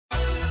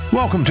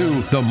Welcome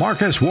to The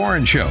Marcus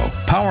Warren Show,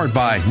 powered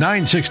by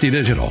 960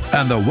 Digital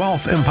and the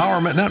Wealth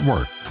Empowerment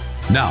Network.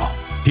 Now,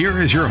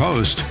 here is your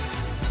host,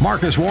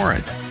 Marcus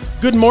Warren.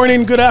 Good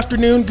morning, good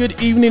afternoon,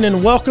 good evening,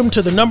 and welcome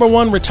to the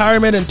 #1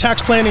 retirement and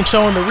tax planning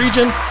show in the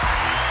region,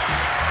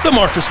 The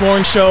Marcus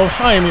Warren Show.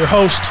 I am your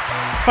host,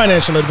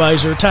 financial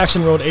advisor, tax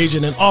enrolled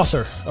agent, and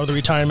author of the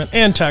Retirement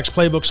and Tax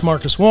Playbooks,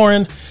 Marcus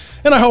Warren.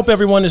 And I hope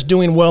everyone is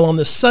doing well on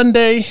this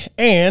Sunday.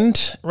 And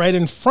right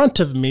in front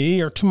of me,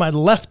 or to my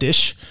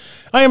leftish,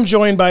 I am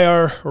joined by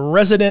our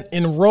resident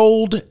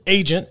enrolled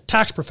agent,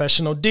 tax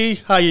professional,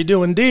 Dee. How you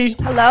doing, Dee?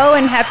 Hello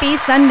and happy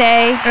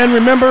Sunday. And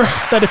remember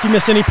that if you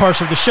miss any parts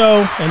of the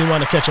show and you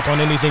want to catch up on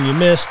anything you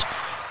missed,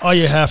 all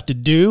you have to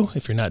do,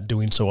 if you're not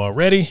doing so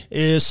already,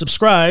 is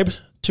subscribe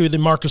to the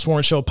Marcus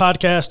Warren Show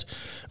podcast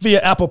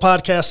via Apple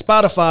Podcasts,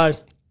 Spotify,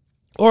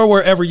 or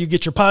wherever you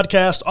get your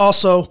podcast.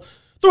 Also,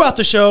 throughout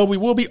the show, we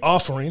will be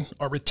offering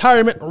our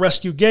Retirement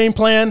Rescue Game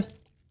Plan,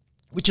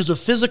 which is a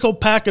physical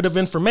packet of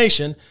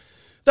information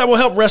that will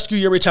help rescue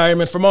your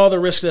retirement from all the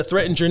risks that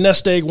threaten your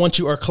nest egg once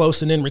you are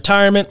close and in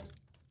retirement.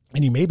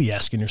 And you may be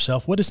asking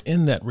yourself, what is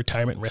in that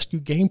Retirement Rescue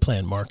Game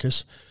Plan,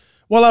 Marcus?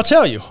 Well, I'll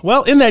tell you.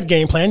 Well, in that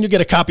game plan, you get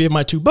a copy of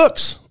my 2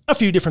 books, a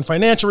few different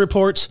financial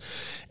reports,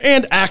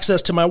 and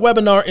access to my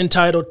webinar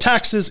entitled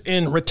Taxes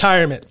in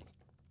Retirement.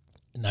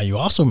 Now, you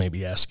also may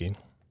be asking,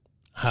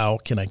 how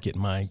can I get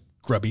my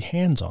grubby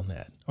hands on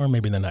that? Or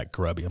maybe they're not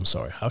grubby, I'm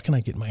sorry. How can I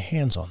get my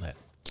hands on that?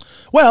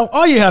 Well,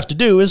 all you have to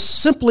do is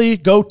simply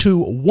go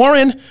to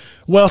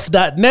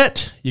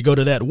warrenwealth.net. You go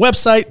to that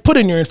website, put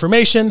in your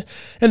information,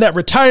 and that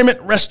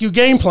Retirement Rescue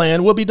Game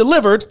Plan will be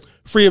delivered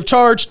free of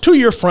charge to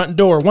your front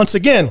door. Once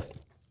again,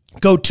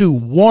 go to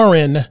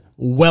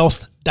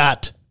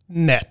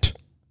warrenwealth.net.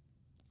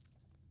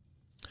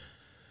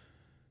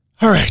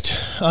 All right.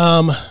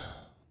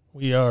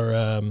 We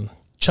are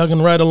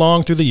chugging right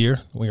along through the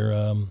year.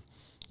 We're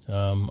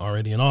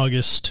already in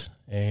August,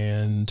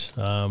 and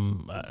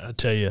I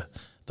tell you,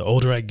 the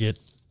older I get,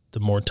 the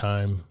more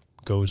time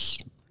goes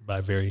by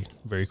very,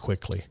 very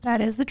quickly.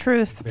 That is the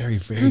truth. Very,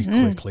 very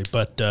quickly.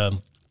 But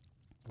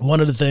one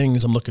of the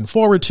things I'm looking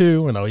forward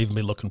to, and I'll even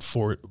be looking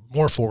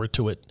more forward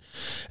to it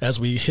as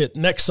we hit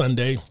next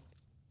Sunday,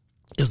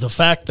 is the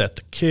fact that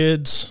the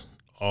kids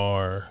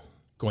are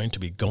going to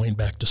be going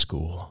back to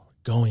school.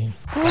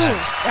 School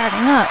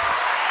starting up.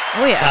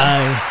 Oh, yeah.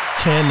 I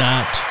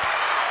cannot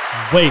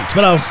wait.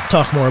 But I'll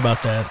talk more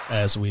about that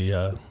as we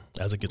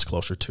as it gets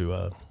closer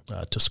to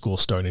school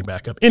starting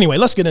back up. Anyway,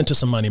 let's get into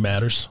some money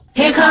matters.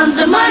 Here comes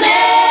the money.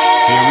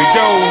 Here we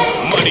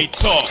go. Money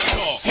talk.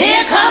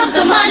 Here comes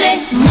the money.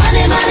 Money,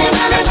 money, money,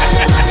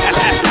 money, money,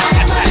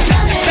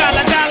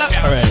 Dollar, dollar.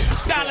 All right.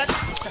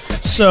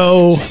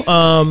 So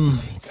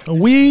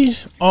we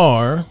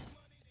are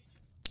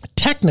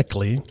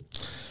technically,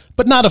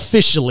 but not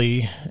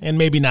officially, and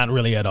maybe not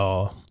really at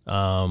all,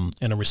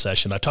 in a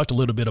recession. I talked a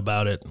little bit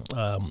about it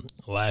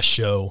last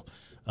show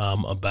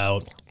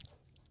about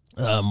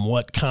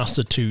what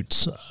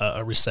constitutes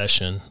a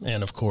recession.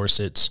 And of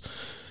course, it's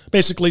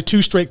basically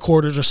 2 straight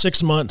quarters or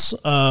 6 months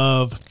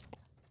of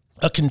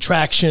a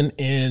contraction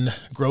in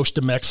gross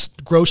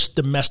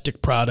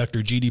domestic product,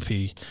 or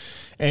GDP.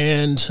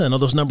 And I know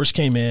those numbers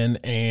came in,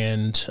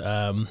 and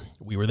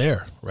we were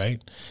there,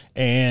 right?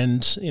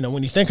 And, you know,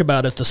 when you think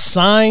about it, the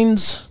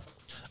signs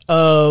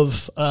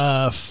of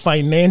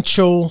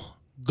financial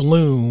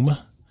gloom,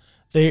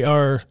 they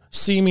are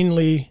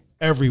seemingly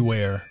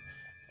everywhere.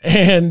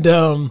 And,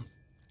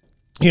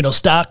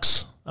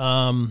 stocks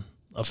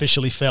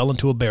officially fell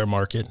into a bear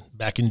market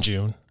back in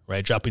June,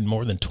 right? Dropping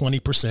more than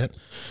 20%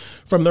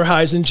 from their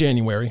highs in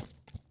January.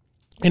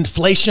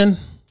 Inflation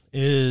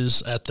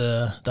is at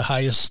the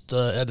highest,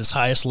 at its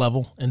highest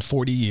level in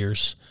 40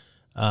 years.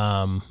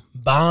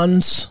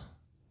 Bonds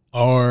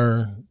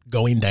are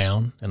going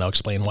down, and I'll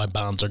explain why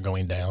bonds are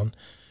going down.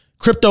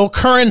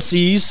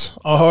 Cryptocurrencies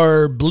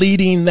are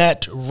bleeding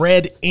that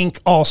red ink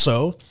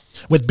also,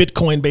 with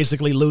Bitcoin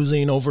basically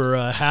losing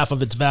over half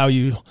of its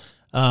value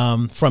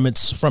from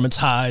its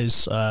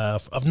highs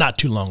of not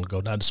too long ago,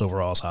 not its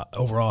overall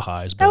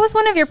highs. But that was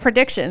one of your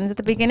predictions at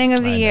the beginning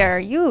of the year.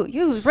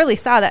 You really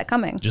saw that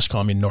coming. Just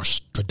call me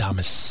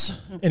Nostradamus.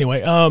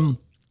 Anyway, and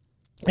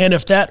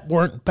if that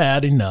weren't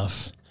bad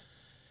enough,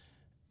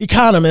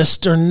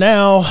 economists are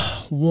now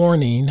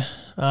warning,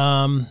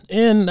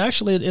 and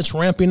actually it's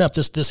ramping up.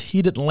 This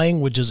heated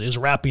language is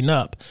wrapping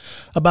up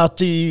about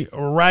the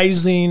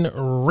rising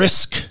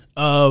risk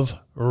of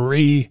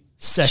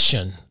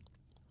recession,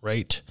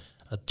 right?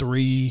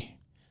 3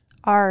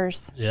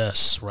 R's.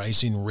 Yes,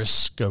 rising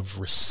risk of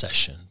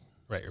recession,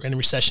 right? And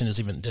recession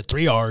is even the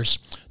 3 R's,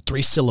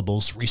 3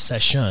 syllables,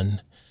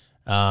 recession,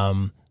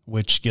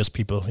 which gives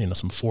people,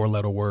 some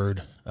 4-letter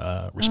word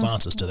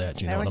responses to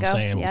that. You know what I'm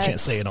saying? Yes. We can't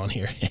say it on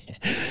here.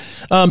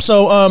 I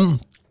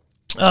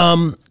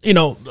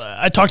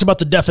talked about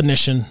the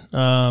definition,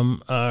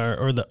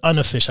 or the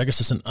unofficial. I guess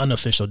it's an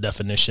unofficial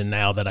definition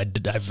now that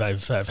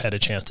I've had a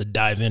chance to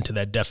dive into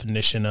that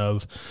definition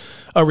of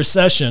a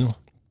recession.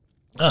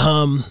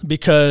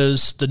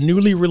 because the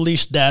newly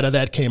released data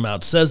that came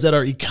out says that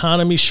our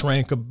economy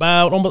shrank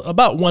about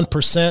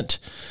 1%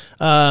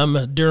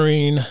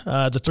 during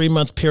the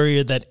 3-month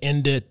period that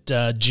ended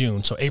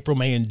June. So April,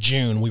 May, and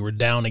June, we were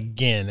down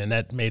again, and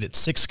that made it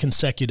 6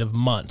 consecutive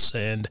months.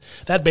 And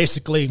that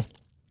basically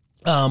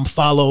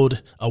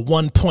followed a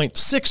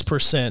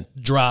 1.6%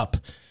 drop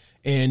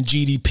in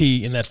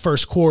GDP in that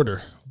first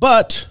quarter.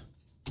 But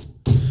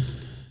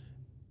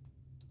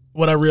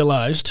what I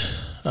realized,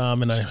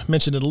 and I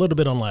mentioned it a little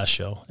bit on last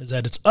show, is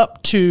that it's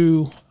up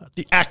to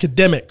the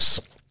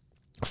academics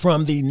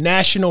from the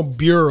National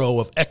Bureau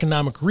of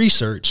Economic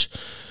Research,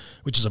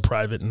 which is a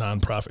private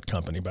nonprofit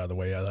company, by the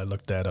way. I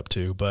looked that up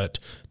too, but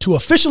to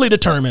officially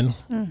determine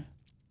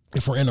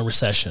if we're in a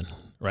recession,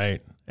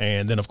 right?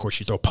 And then, of course,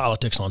 you throw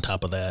politics on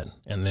top of that,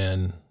 and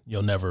then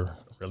you'll never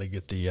really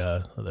get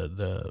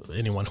the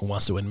anyone who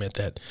wants to admit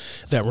that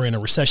we're in a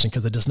recession,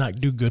 because it does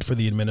not do good for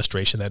the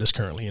administration that is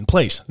currently in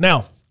place.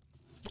 Now,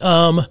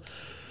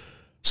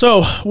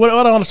 so what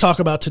I want to talk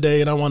about today,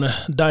 and I want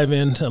to dive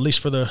in, at least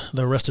for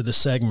the rest of this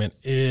segment,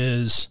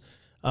 is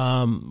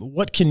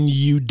what can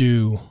you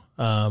do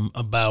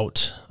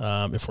about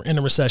if we're in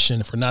a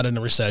recession, if we're not in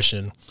a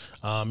recession.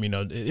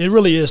 It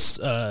really is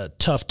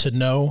tough to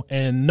know,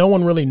 and no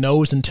one really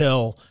knows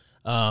until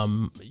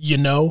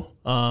until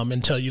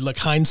you look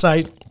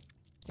hindsight.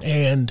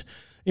 And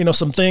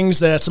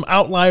some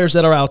outliers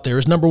that are out there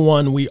is, number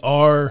one, we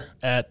are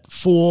at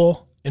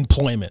full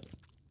employment.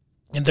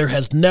 And there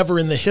has never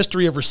in the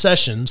history of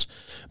recessions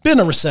been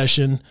a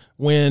recession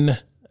when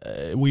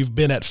we've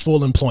been at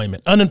full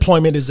employment.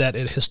 Unemployment is at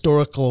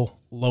historical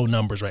low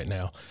numbers right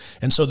now.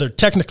 And so there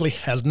technically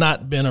has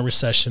not been a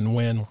recession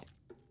when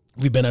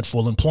we've been at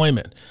full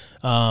employment.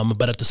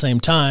 But at the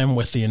same time,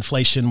 with the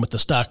inflation, with the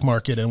stock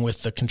market, and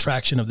with the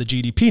contraction of the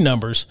GDP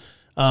numbers,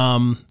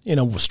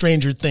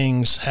 stranger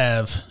things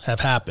have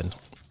happened.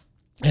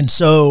 And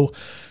so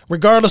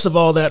regardless of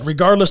all that,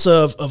 regardless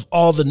of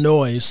all the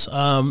noise,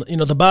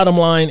 the bottom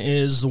line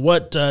is,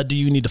 what do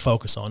you need to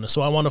focus on? And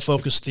so I want to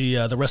focus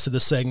the rest of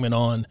this segment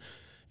on,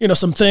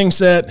 some things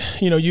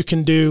that, you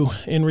can do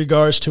in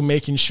regards to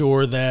making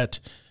sure that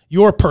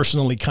your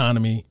personal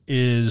economy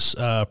is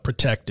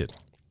protected.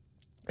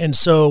 And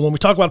so when we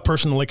talk about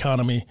personal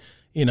economy,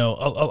 a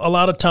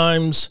lot of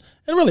times,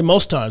 and really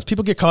most times,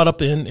 people get caught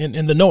up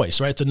in the noise,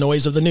 right? The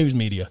noise of the news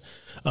media.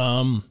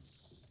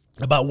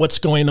 About what's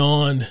going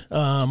on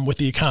with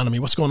the economy,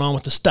 what's going on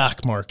with the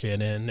stock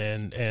market,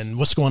 and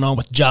what's going on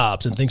with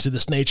jobs and things of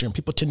this nature. And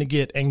people tend to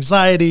get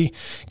anxiety,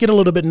 get a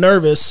little bit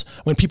nervous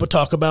when people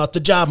talk about the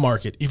job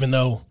market, even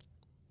though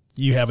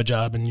you have a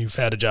job and you've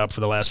had a job for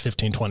the last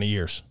 15, 20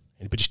 years,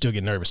 but you still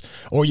get nervous.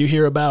 Or you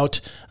hear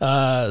about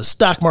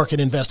stock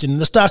market investing,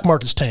 and the stock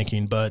market's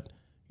tanking, but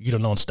you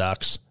don't own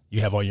stocks.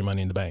 You have all your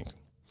money in the bank.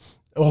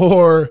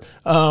 Or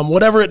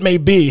whatever it may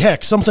be.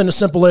 Heck, something as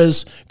simple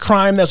as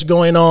crime that's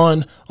going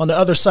on the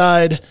other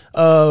side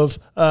of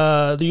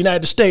the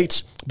United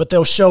States, but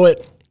they'll show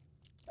it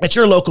at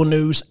your local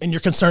news, and you're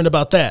concerned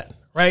about that,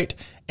 right?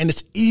 And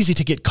it's easy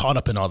to get caught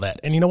up in all that.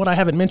 And you know what I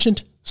haven't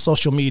mentioned?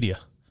 Social media,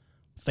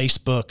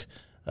 Facebook,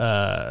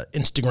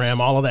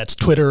 Instagram, all of that's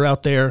Twitter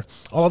out there,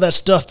 all of that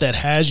stuff that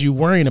has you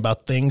worrying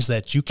about things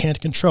that you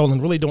can't control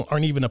and really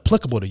aren't even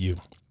applicable to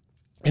you.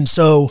 And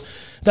so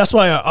that's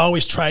why I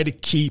always try to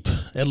keep,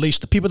 at least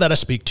the people that I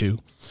speak to,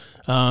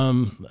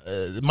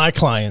 my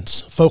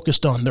clients,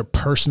 focused on their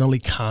personal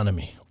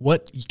economy.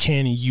 What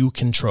can you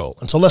control?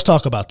 And so let's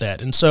talk about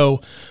that. And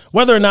so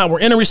whether or not we're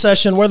in a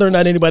recession, whether or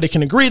not anybody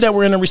can agree that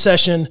we're in a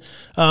recession,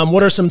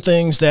 what are some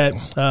things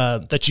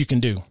that you can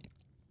do?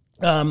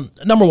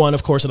 Number one,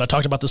 of course, and I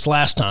talked about this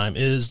last time,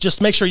 is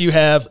just make sure you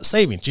have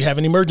savings. You have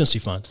an emergency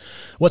fund.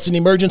 What's an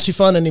emergency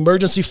fund? An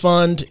emergency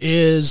fund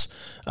is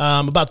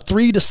about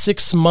 3 to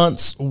 6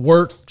 months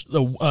work,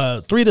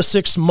 3 to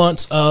 6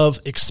 months of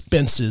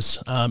expenses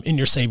in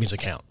your savings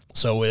account.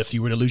 So if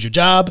you were to lose your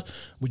job,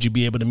 would you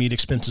be able to meet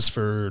expenses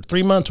for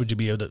 3 months? Would you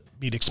be able to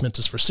meet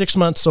expenses for 6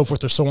 months, so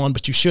forth or so on?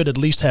 But you should at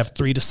least have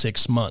 3 to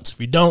 6 months. If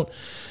you don't,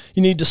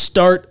 you need to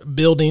start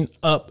building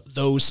up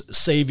those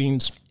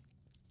savings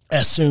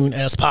as soon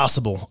as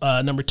possible.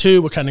 Number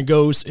two, what kind of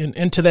goes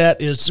into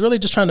that is really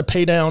just trying to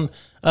pay down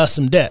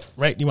some debt,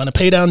 right? You want to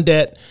pay down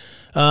debt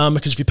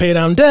because if you pay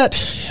down debt,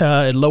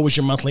 it lowers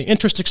your monthly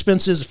interest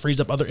expenses. It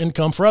frees up other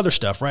income for other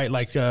stuff, right?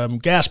 Like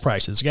gas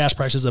prices. Gas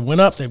prices have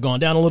went up. They've gone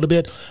down a little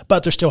bit,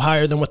 but they're still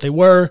higher than what they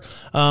were.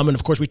 And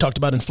of course, we talked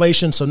about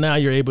inflation. So now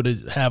you're able to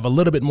have a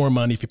little bit more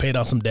money if you pay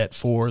down some debt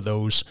for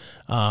those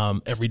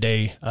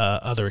everyday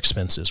other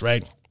expenses,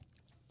 right?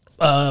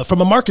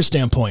 From a market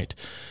standpoint,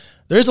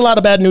 there is a lot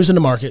of bad news in the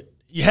market.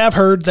 You have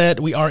heard that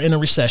we are in a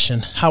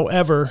recession.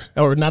 However,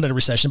 or not in a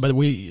recession, but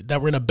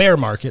that we're in a bear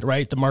market,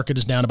 right? The market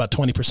is down about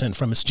 20%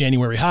 from its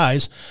January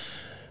highs.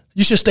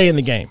 You should stay in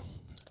the game,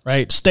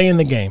 right? Stay in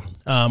the game.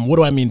 What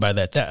do I mean by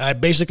that? I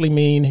basically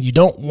mean you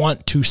don't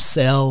want to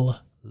sell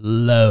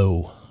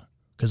low,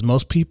 because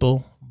most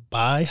people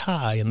buy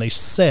high and they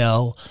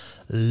sell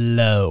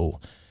low.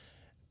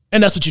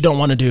 And that's what you don't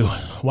want to do.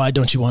 Why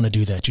don't you want to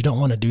do that? You don't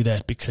want to do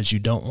that because you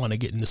don't want to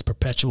get in this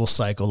perpetual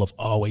cycle of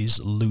always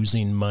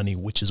losing money,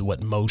 which is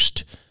what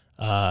most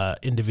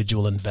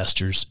individual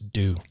investors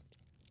do.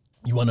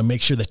 You want to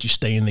make sure that you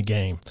stay in the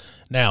game.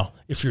 Now,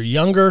 if you're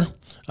younger,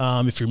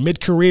 if you're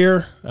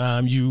mid-career,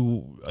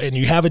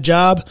 you have a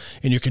job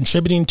and you're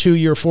contributing to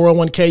your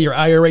 401k, your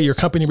IRA, your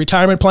company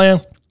retirement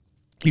plan,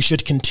 you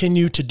should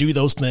continue to do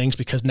those things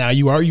because now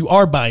you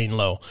are buying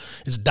low.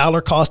 It's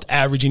dollar cost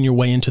averaging your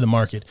way into the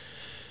market.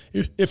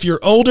 If you're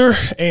older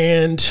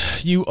and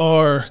you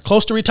are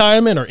close to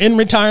retirement or in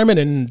retirement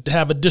and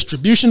have a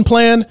distribution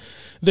plan,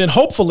 then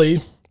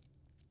hopefully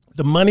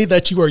the money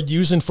that you are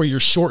using for your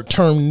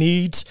short-term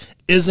needs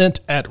isn't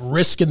at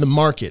risk in the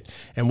market.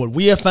 And what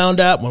we have found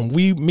out when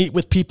we meet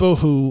with people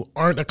who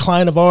aren't a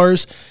client of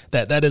ours,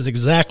 that is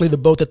exactly the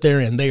boat that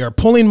they're in. They are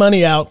pulling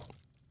money out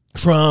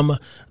from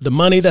the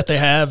money that they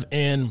have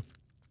in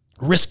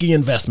risky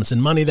investments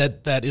and money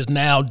that is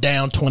now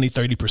down 20,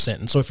 30%.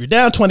 And so if you're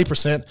down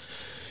 20%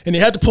 and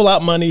you had to pull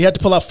out money, you had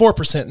to pull out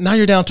 4%, now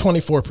you're down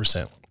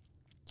 24%.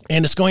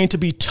 And it's going to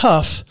be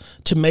tough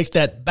to make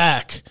that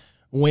back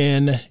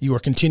when you are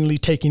continually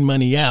taking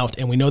money out,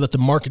 and we know that the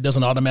market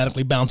doesn't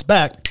automatically bounce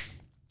back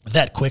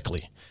that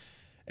quickly.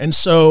 And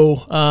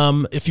so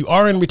if you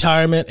are in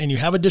retirement and you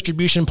have a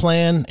distribution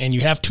plan and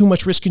you have too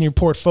much risk in your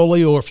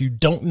portfolio, or if you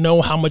don't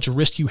know how much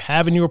risk you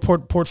have in your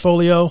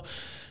portfolio,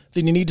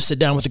 then you need to sit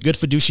down with a good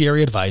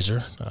fiduciary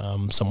advisor,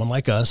 someone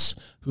like us,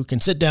 who can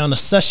sit down,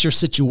 assess your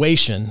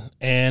situation,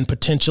 and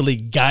potentially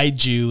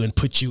guide you and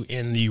put you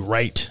in the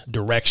right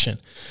direction.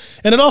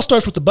 And it all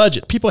starts with the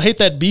budget. People hate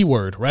that B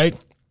word, right?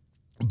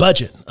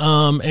 Budget.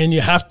 And you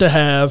have to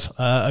have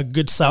a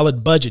good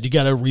solid budget. You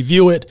got to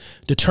review it,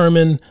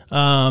 determine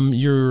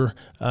your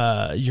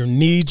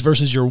needs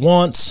versus your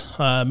wants,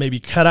 maybe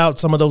cut out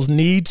some of those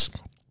needs.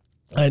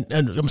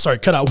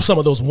 Cut out some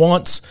of those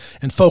wants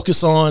and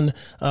focus on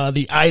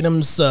the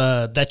items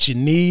that you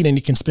need and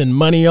you can spend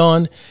money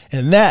on.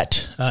 And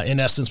that,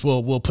 in essence,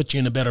 will put you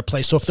in a better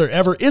place. So if there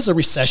ever is a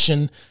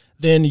recession,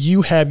 then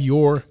you have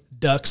your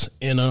ducks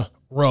in a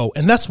row.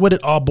 And that's what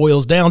it all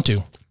boils down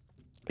to,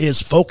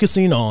 is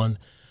focusing on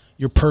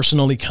your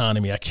personal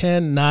economy. I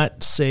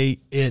cannot say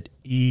it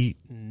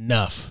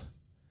enough.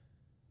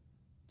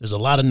 There's a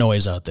lot of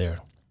noise out there.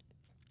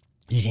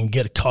 You can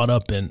get caught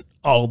up in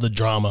all of the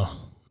drama,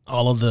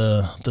 all of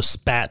the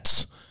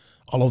spats,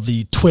 all of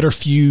the Twitter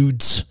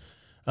feuds,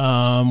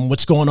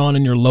 what's going on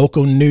in your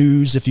local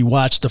news. If you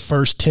watch the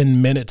first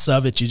 10 minutes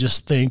of it, you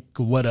just think,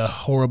 what a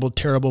horrible,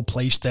 terrible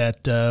place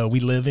that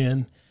we live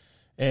in.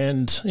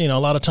 And, a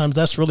lot of times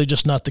that's really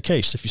just not the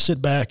case. If you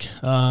sit back,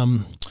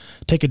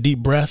 take a deep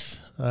breath,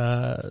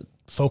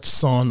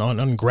 focus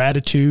on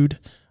gratitude,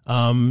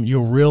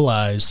 you'll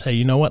realize, hey,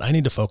 you know what? I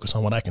need to focus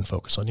on what I can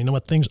focus on. You know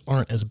what? Things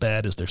aren't as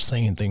bad as they're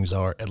saying things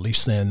are, at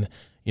least in,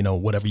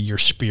 whatever your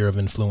sphere of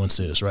influence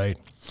is, right?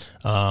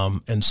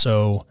 And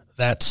so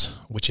that's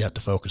what you have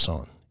to focus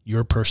on.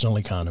 Your personal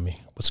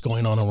economy, what's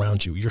going on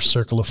around you, your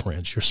circle of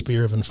friends, your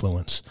sphere of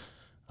influence,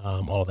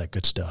 all of that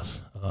good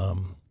stuff.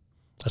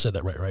 I said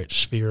that right?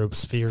 Sphere of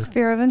influence.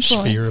 Sphere of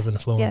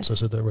influence. Yes. I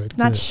said that right. It's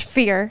not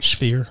sphere.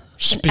 Sphere.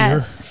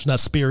 It's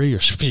not speary or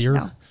sphere.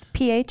 No.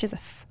 PH is a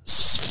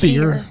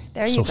sphere.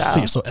 There you go.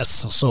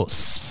 So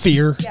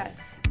sphere.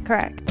 Yes,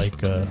 correct. Like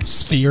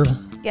sphere.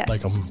 Yes.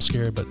 Like I'm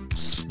scared, but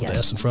with the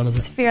S in front of it.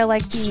 Sphere,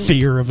 like the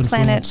sphere of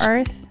influence. Planet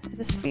Earth is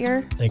a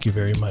sphere. Thank you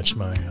very much,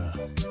 my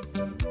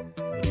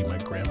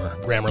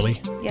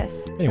Grammarly.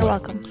 Yes. Anyway. You're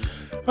welcome.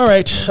 All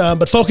right,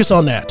 but focus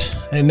on that,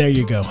 and there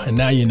you go. And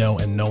now you know,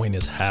 and knowing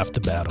is half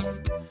the battle.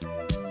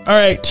 All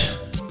right,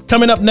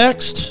 coming up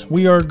next,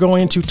 we are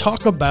going to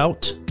talk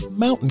about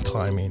mountain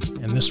climbing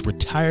and this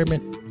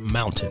retirement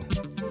mountain.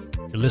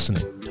 You're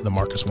listening to The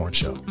Marcus Warren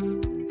Show.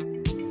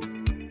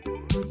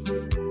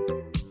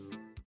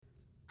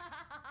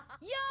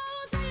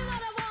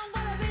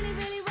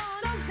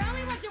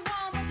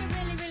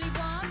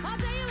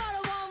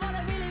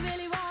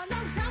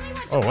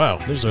 Oh, wow,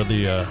 these are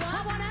the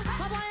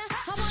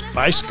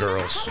Spice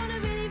Girls.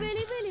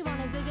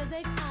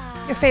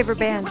 Your favorite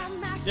band.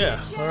 Yeah,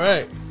 all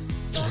right.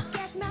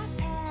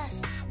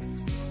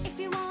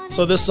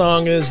 So this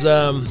song is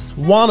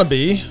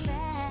Wannabe.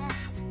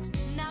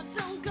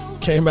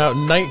 Came out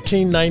in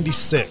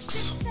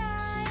 1996.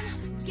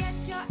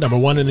 Number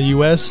 1 in the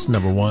U.S.,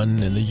 number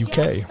 1 in the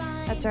U.K.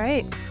 That's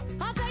right.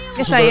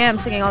 Yes, I am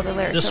singing all the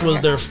lyrics. This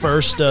was their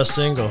first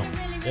single.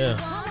 Yeah.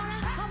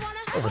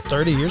 Over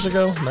 30 years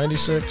ago,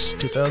 96,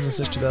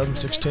 2006,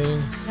 2016.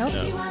 Nope.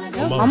 Yeah.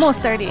 Nope.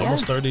 Almost 30, yeah.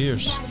 Almost 30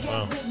 years.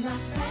 Wow.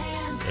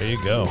 There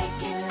you go.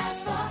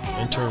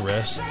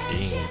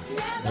 Interesting.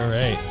 All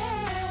right.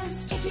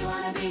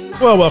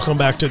 Well, welcome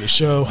back to the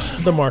show,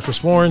 The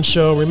Marcus Warren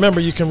Show. Remember,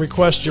 you can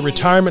request your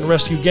retirement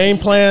rescue game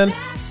plan.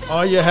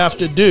 All you have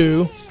to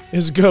do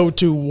is go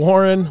to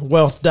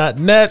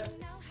warrenwealth.net,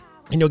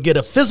 and you'll get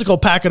a physical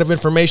packet of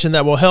information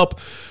that will help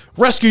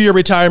rescue your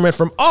retirement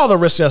from all the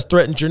risks that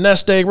threaten your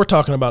nest egg. We're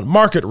talking about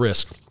market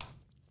risk,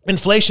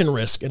 inflation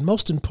risk, and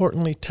most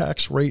importantly,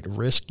 tax rate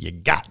risk you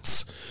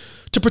got.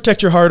 to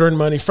protect your hard-earned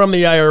money from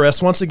the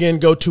IRS. Once again,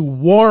 go to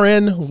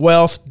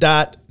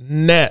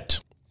warrenwealth.net.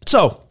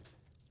 So,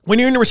 when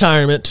you're in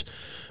retirement,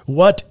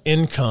 what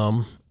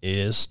income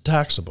is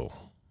taxable?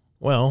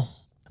 Well,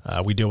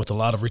 we deal with a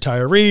lot of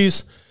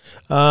retirees.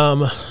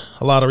 A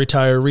lot of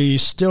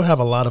retirees still have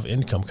a lot of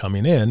income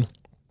coming in,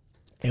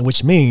 and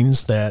which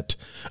means that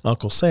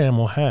Uncle Sam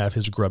will have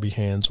his grubby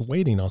hands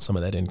waiting on some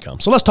of that income.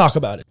 So let's talk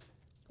about it.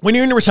 When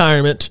you're in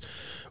retirement,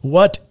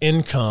 what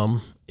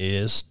income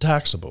is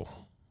taxable?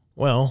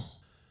 Well,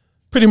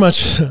 pretty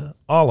much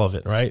all of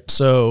it, right?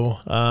 So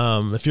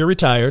if you're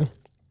retired,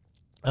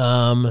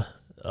 a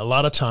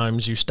lot of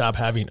times you stop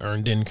having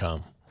earned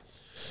income.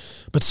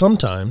 But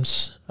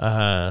sometimes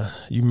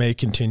you may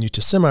continue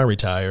to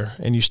semi-retire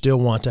and you still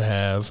want to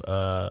have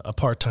a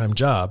part-time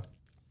job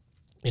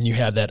and you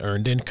have that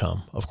earned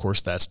income. Of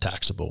course, that's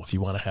taxable. If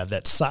you want to have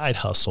that side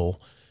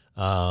hustle,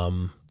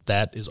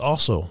 that is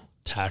also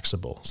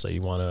taxable. So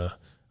you want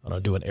to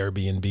do an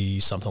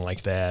Airbnb, something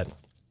like that.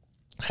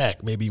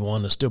 Heck, maybe you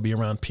want to still be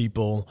around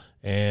people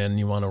and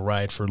you want to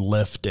ride for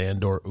Lyft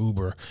and or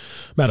Uber.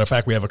 Matter of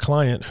fact, we have a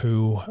client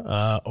who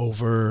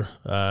over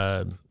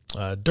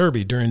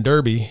during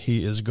Derby,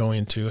 he is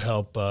going to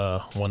help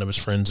one of his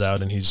friends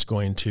out, and he's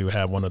going to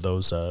have one of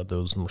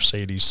those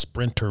Mercedes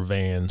Sprinter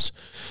vans,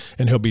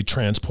 and he'll be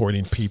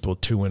transporting people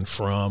to and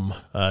from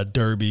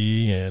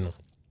Derby and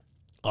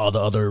all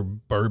the other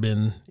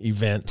bourbon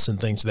events and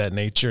things of that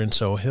nature. And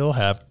so he'll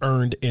have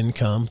earned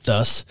income.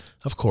 Thus,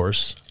 of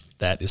course,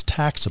 that is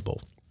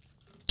taxable.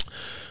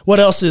 What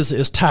else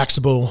is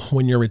taxable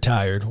when you're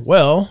retired?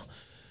 Well,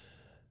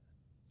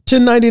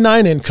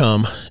 1099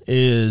 income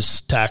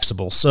is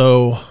taxable.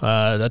 So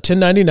the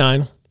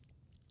 1099,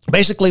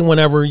 basically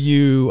whenever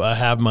you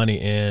have money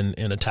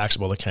in a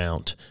taxable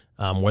account,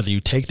 whether you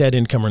take that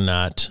income or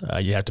not,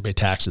 you have to pay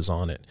taxes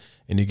on it.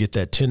 And you get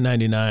that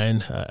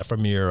 1099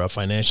 from your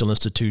financial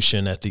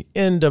institution at the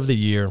end of the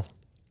year,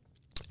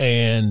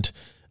 and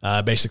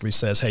basically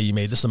says, hey, you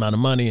made this amount of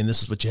money, and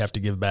this is what you have to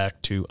give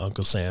back to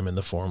Uncle Sam in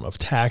the form of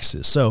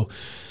taxes. So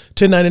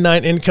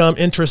 1099 income,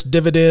 interest,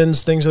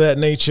 dividends, things of that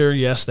nature,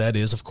 yes, that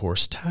is, of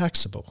course,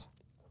 taxable.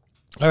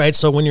 All right,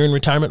 so when you're in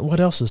retirement,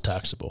 what else is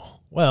taxable?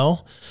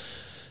 Well,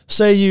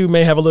 say you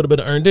may have a little bit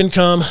of earned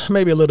income,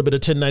 maybe a little bit of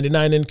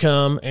 1099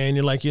 income, and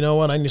you're like, you know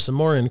what, I need some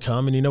more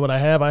income. And you know what I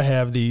have? I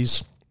have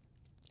these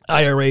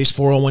IRAs,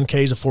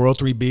 401ks, a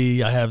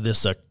 403b. I have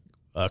this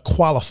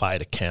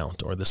qualified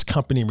account or this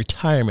company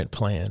retirement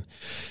plan,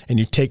 and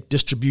you take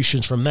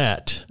distributions from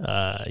that.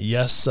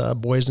 Yes,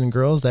 boys and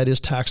girls, that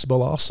is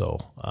taxable also.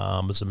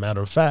 As a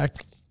matter of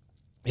fact,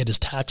 it is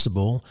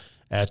taxable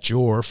at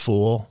your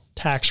full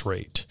tax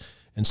rate.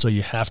 And so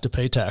you have to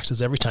pay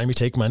taxes every time you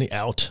take money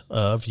out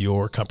of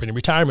your company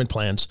retirement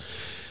plans.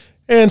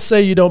 And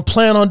say you don't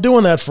plan on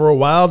doing that for a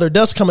while, there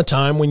does come a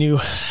time when you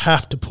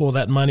have to pull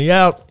that money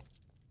out.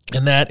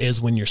 And that is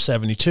when you're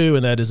 72,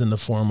 and that is in the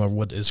form of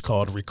what is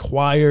called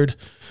required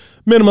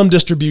minimum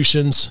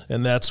distributions.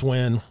 And that's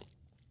when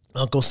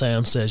Uncle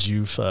Sam says,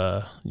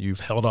 you've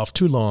held off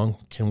too long.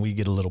 Can we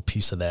get a little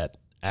piece of that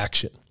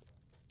action?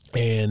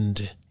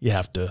 And you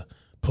have to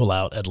pull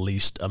out at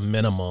least a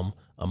minimum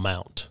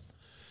amount.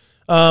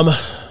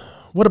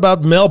 What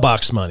about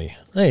mailbox money?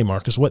 Hey,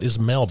 Marcus, what is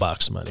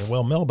mailbox money?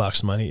 Well,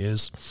 mailbox money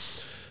is,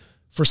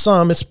 for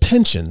some, it's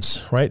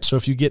pensions, right? So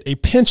if you get a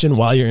pension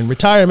while you're in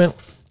retirement,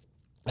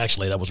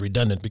 actually, that was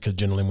redundant because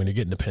generally when you're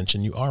getting a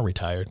pension, you are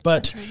retired.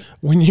 But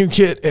when you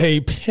get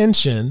a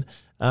pension,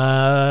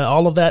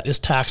 all of that is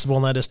taxable,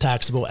 and that is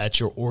taxable at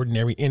your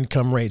ordinary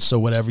income rate. So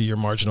whatever your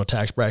marginal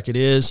tax bracket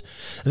is,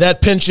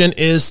 that pension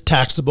is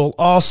taxable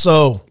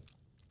also.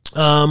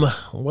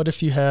 What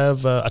if you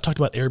have, I talked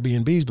about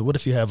Airbnbs, but what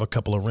if you have a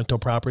couple of rental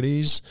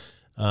properties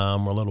or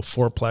a little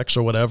fourplex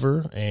or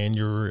whatever, and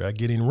you're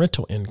getting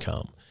rental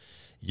income?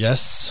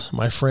 Yes,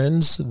 my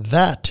friends,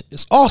 that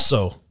is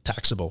also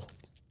taxable.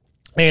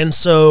 And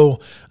so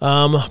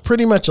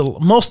pretty much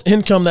most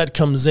income that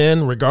comes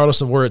in,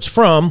 regardless of where it's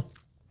from,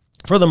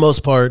 for the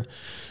most part,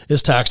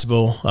 is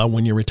taxable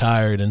when you're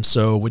retired. And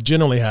so what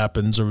generally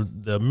happens, or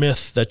the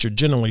myth that you're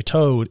generally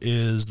told,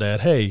 is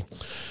that, hey,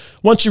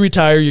 once you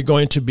retire, you're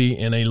going to be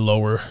in a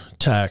lower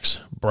tax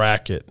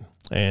bracket.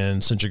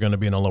 And since you're going to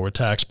be in a lower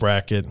tax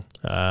bracket,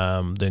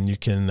 then you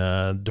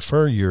can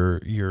defer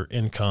your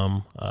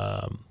income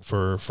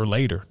for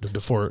later,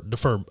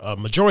 defer a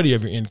majority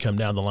of your income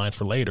down the line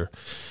for later.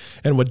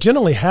 And what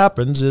generally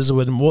happens is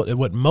what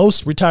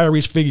most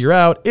retirees figure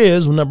out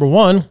is, number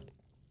one,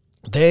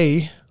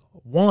 they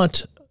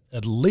want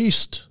at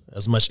least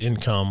as much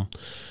income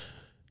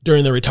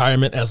during their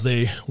retirement as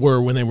they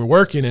were when they were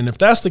working. And if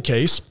that's the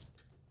case,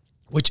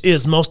 which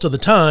is most of the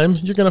time,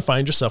 you're going to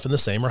find yourself in the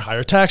same or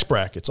higher tax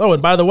brackets. Oh,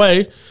 and by the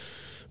way,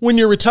 when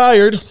you're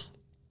retired,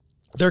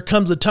 there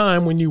comes a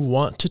time when you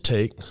want to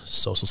take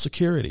Social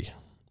Security.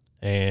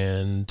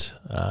 And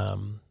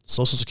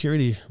Social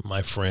Security,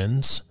 my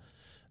friends,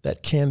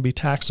 that can be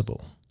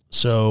taxable.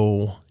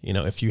 So,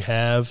 if you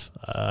have,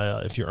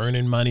 if you're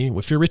earning money,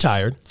 if you're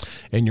retired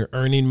and you're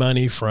earning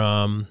money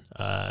from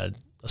a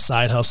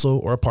side hustle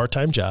or a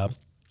part-time job,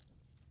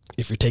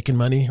 if you're taking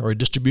money or a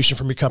distribution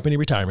from your company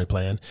retirement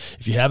plan,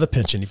 if you have a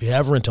pension, if you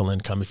have rental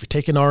income, if you're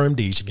taking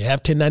RMDs, if you have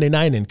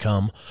 1099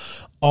 income,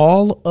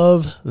 all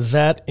of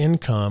that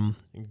income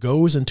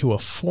goes into a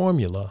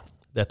formula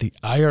that the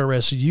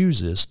IRS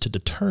uses to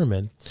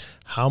determine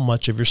how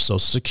much of your Social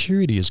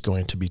Security is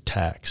going to be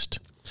taxed.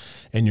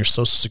 And your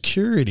Social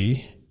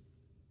Security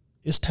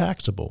is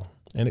taxable,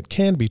 and it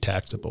can be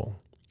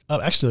taxable.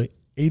 Actually,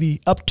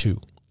 up to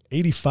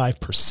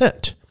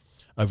 85%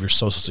 of your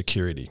Social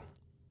Security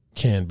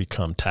can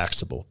become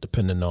taxable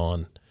depending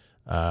on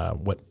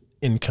what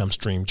income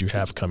streams you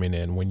have coming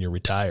in when you're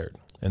retired.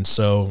 And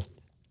so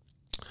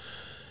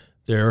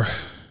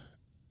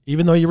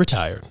even though you're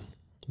retired,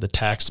 the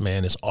tax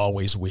man is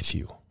always with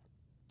you.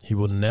 He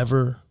will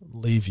never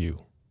leave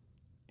you.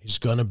 He's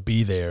going to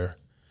be there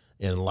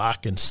in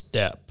lock and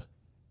step.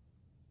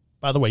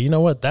 By the way, you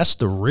know what? That's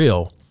the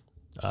real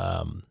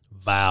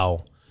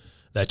vow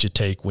that you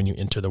take when you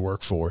enter the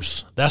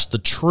workforce. That's the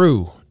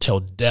true till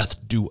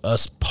death do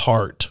us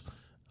part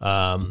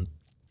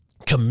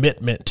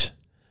commitment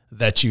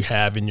that you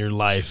have in your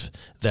life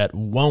that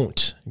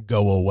won't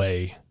go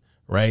away,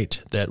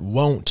 right? That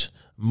won't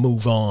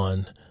move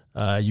on.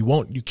 You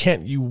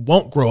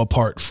won't grow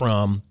apart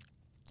from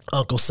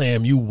Uncle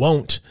Sam. You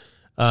won't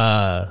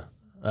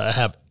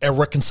have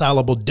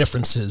irreconcilable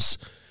differences.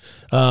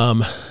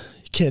 You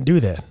can't do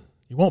that.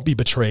 You won't be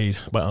betrayed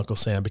by Uncle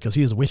Sam because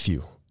he is with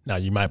you. Now,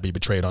 you might be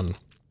betrayed on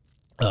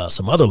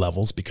some other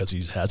levels because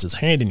he has his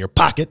hand in your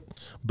pocket,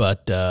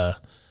 but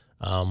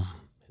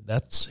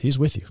he's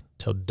with you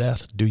till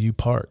death do you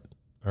part.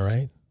 All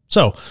right.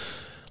 So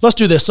let's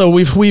do this. So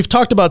we've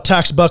talked about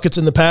tax buckets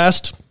in the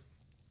past,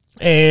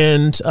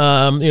 and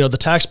the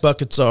tax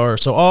buckets are,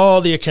 so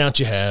all the accounts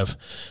you have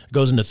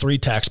goes into 3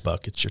 tax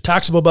buckets: your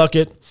taxable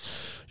bucket,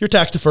 your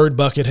tax deferred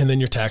bucket, and then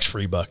your tax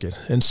free bucket.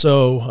 And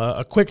so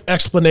a quick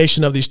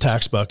explanation of these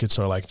tax buckets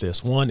are like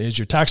this. One is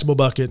your taxable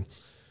bucket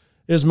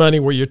is money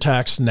where you're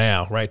taxed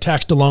now, right?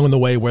 Taxed along the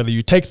way, whether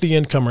you take the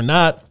income or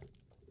not.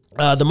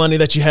 The money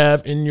that you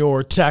have in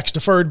your tax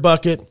deferred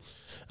bucket,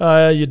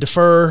 you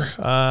defer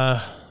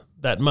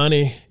that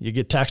money, you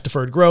get tax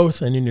deferred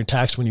growth, and then you're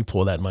taxed when you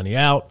pull that money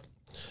out.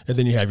 And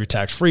then you have your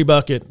tax free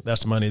bucket.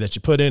 That's the money that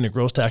you put in, it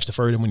grows tax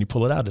deferred, and when you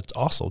pull it out, it's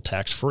also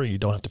tax free. You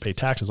don't have to pay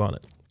taxes on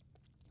it.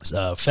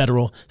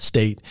 Federal,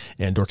 state,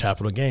 and or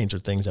capital gains are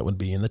things that would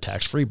be in the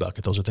tax-free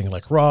bucket. Those are things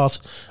like Roth,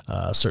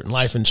 certain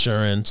life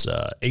insurance,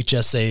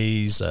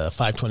 HSAs,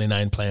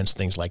 529 plans,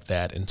 things like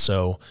that. And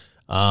so,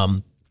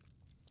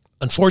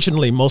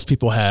 unfortunately, most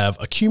people have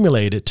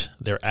accumulated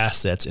their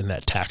assets in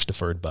that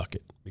tax-deferred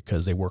bucket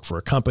because they work for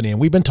a company.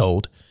 And we've been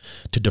told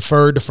to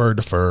defer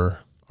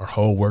our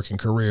whole working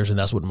careers, and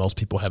that's what most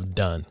people have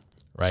done,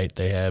 right?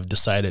 They have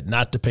decided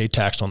not to pay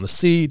tax on the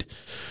seed,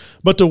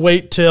 but to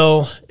wait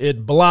till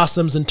it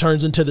blossoms and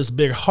turns into this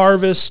big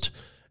harvest.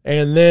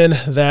 And then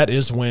that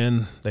is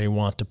when they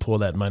want to pull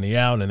that money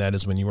out, and that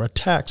is when you are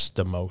taxed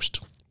the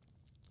most.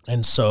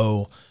 And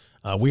so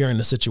we are in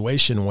a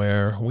situation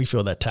where we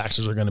feel that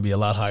taxes are going to be a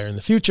lot higher in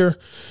the future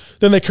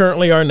than they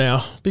currently are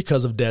now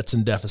because of debts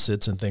and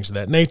deficits and things of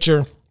that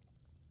nature.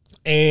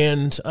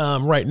 And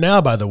right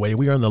now, by the way,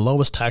 we are in the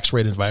lowest tax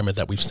rate environment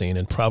that we've seen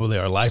in probably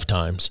our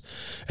lifetimes.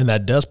 And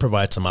that does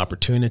provide some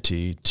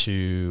opportunity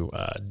to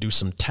do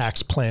some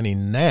tax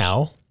planning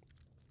now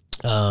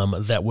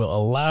that will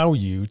allow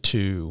you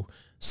to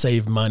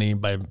save money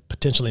by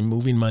potentially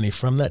moving money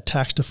from that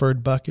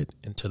tax-deferred bucket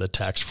into the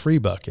tax-free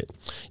bucket.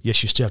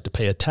 Yes, you still have to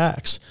pay a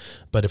tax,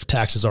 but if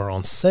taxes are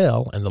on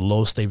sale and the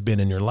lowest they've been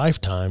in your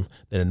lifetime,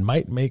 then it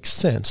might make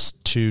sense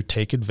to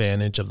take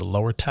advantage of the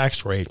lower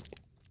tax rate,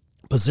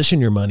 position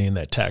your money in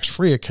that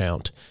tax-free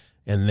account,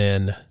 and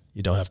then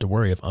you don't have to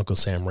worry if Uncle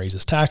Sam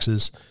raises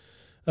taxes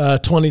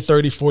 20,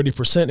 30,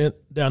 40%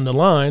 down the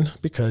line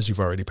because you've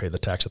already paid the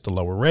tax at the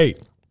lower rate.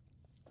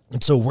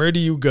 And so where do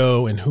you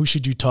go and who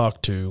should you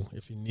talk to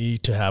if you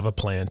need to have a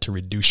plan to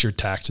reduce your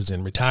taxes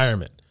in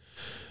retirement?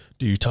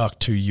 Do you talk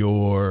to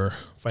your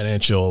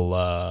financial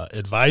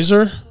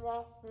advisor?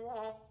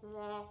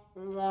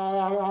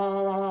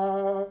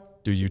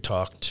 Do you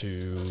talk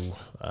to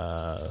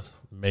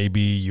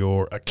maybe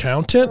your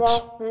accountant?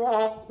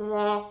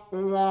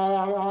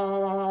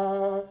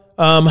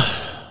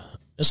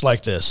 It's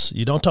like this.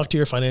 You don't talk to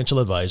your financial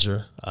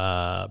advisor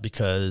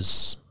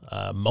because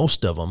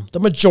most of them, the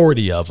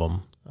majority of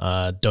them,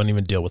 don't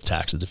even deal with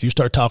taxes. If you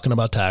start talking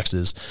about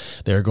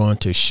taxes, they're going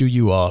to shoo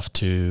you off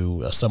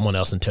to someone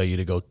else and tell you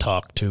to go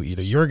talk to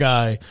either your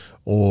guy,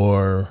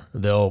 or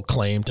they'll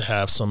claim to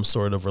have some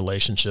sort of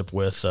relationship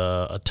with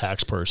a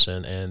tax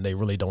person, and they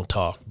really don't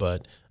talk.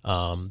 But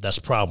that's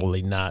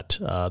probably not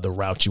the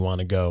route you want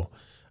to go.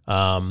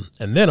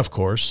 And then, of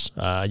course,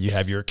 you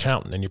have your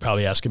accountant, and you're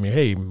probably asking me,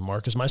 hey,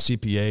 Mark, is my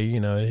CPA, you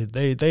know,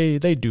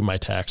 they do my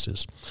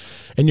taxes.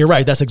 And you're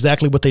right. That's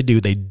exactly what they do.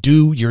 They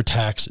do your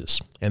taxes,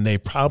 and they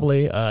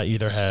probably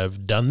either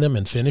have done them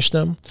and finished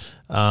them,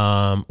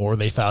 or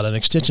they filed an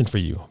extension for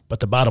you. But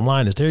the bottom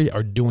line is they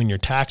are doing your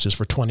taxes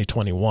for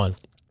 2021.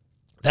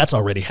 That's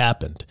already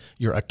happened.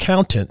 Your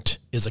accountant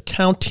is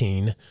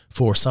accounting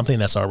for something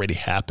that's already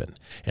happened.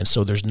 And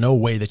so there's no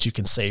way that you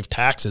can save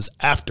taxes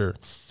after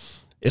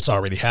it's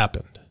already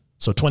happened.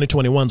 So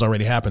 2021's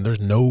already happened. There's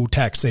no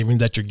tax savings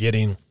that you're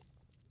getting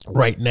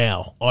right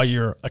now. All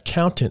your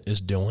accountant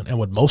is doing, and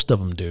what most of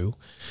them do,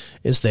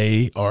 is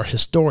they are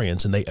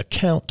historians and they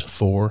account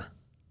for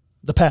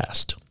the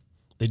past.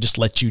 They just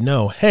let you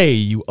know, hey,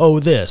 you owe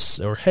this,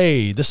 or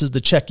hey, this is the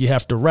check you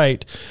have to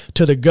write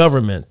to the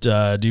government.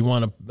 Do you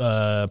want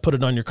to put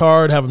it on your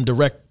card, have them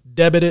direct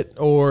debit it,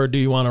 or do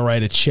you want to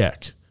write a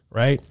check,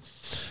 right?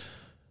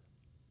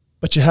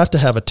 But you have to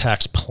have a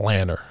tax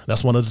planner.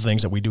 That's one of the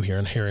things that we do here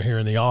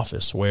in the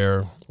office,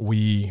 where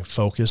we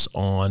focus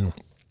on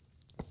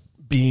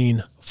being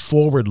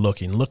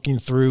forward-looking, looking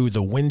through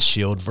the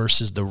windshield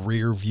versus the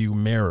rear view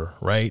mirror,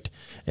 right?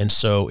 And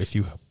so if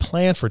you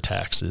plan for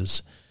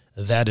taxes,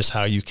 that is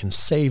how you can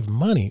save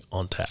money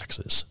on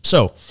taxes.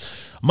 So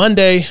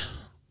Monday,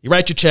 you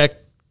write your check,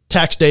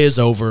 tax day is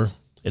over,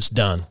 it's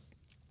done.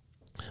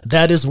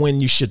 That is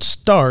when you should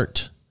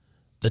start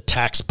the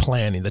tax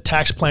planning. The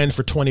tax planning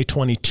for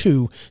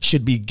 2022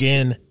 should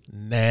begin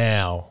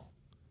now.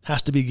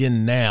 Has to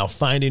begin now,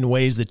 finding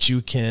ways that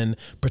you can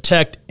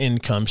protect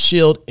income,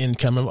 shield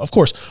income. And of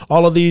course,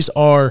 all of these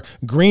are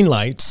green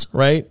lights,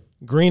 right?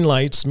 Green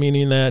lights,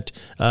 meaning that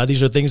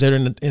these are things that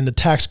are in the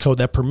tax code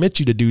that permit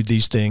you to do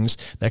these things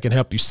that can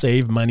help you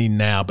save money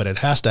now, but it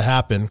has to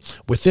happen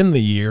within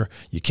the year.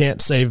 You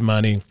can't save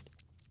money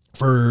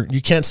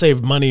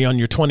on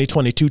your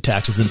 2022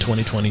 taxes in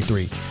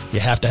 2023. You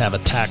have to have a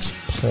tax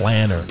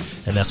planner,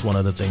 and that's one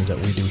of the things that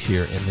we do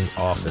here in the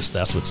office.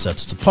 That's what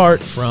sets us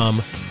apart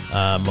from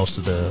most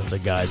of the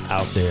guys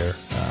out there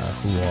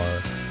who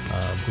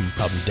you've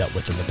probably dealt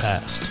with in the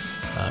past.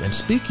 And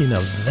speaking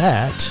of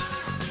that,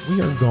 we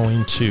are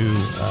going to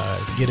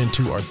get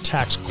into our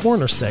Tax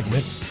Corner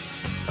segment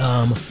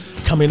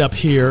coming up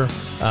here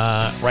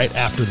right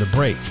after the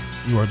break.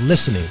 You are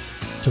listening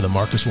to The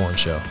Marcus Warren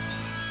Show.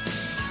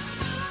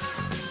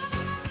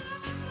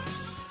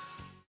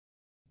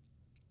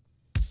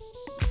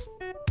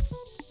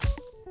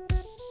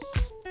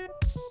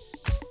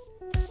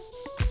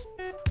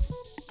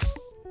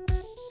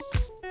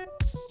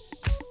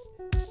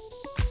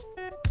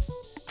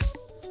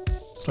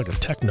 It's like a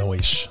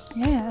techno-ish.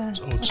 Yeah. It's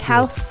old Like school.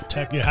 house.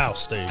 Your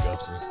house. There you go.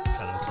 So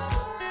kind of there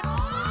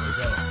you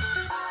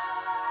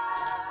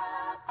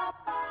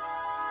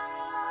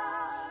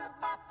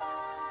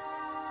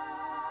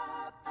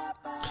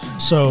go.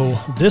 So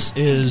this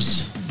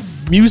is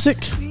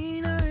music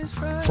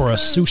for a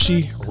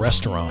sushi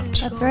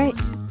restaurant. That's right.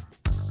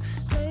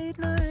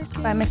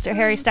 By Mr.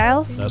 Harry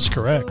Styles. That's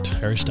correct.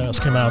 Harry Styles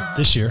came out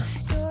this year.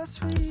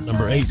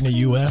 Number 8 in the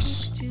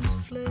U.S.,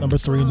 number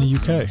 3 in the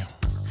U.K.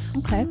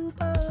 Okay.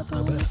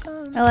 Not bad.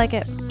 I like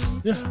it.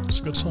 Yeah, it's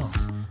a good song.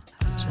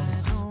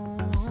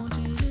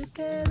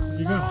 There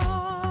you go.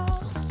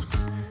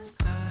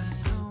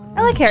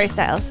 I like Harry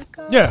Styles.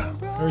 Yeah,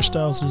 Harry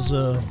Styles is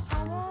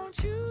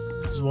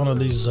one of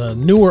these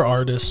newer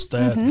artists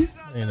that,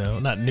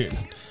 not new.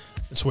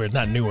 It's weird,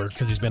 not newer,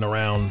 because he's been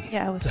around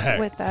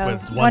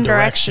with One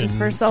Direction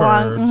for so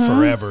long.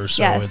 Forever.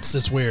 So Yes.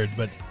 it's weird,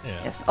 but yeah.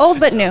 Yes. Old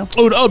but new.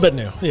 Old but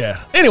new, yeah.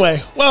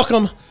 Anyway,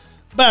 welcome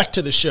back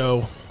to the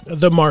show,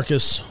 The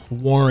Marcus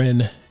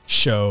Warren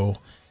Show.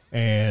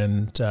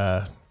 And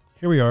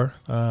here we are.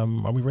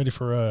 Are we ready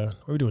for, are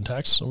we doing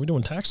tax? Are we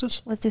doing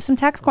taxes? Let's do some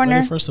Tax Corner.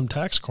 Ready for some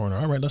Tax Corner.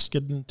 All right, let's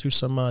get into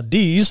some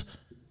D's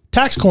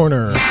Tax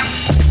Corner.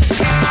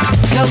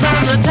 'Cause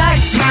I'm the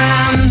tax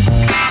man.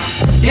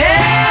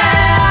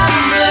 Yeah,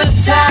 I'm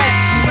the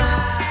tax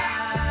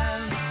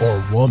man.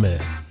 Or woman.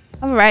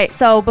 All right.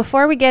 So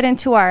before we get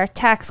into our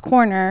Tax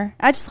Corner,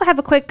 I just have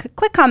a quick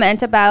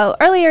comment about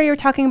earlier you were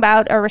talking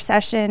about a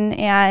recession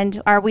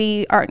and aren't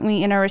we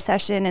in a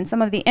recession and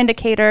some of the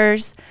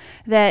indicators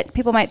that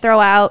people might throw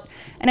out.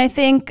 And I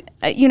think,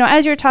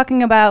 as you're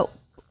talking about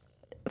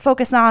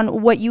focus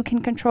on what you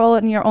can control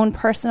in your own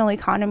personal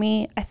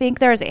economy, I think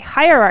there's a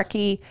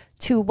hierarchy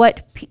to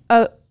what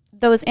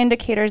those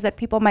indicators that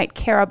people might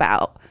care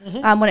about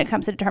when it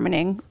comes to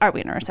determining are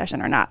we in a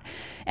recession or not.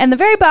 And the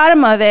very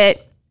bottom of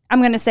it, I'm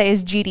going to say,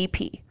 is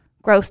GDP,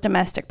 gross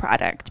domestic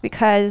product,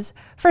 because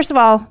first of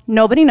all,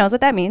 nobody knows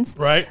what that means.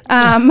 Right.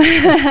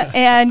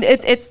 And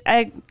it's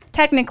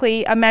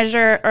technically a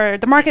measure or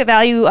the market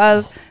value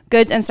of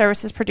goods and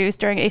services produced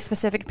during a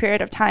specific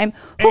period of time.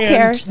 Who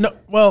cares? No,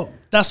 well,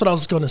 that's what I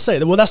was going to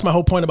say. Well, that's my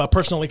whole point about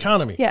personal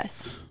economy.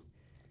 Yes.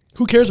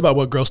 Who cares about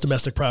what gross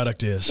domestic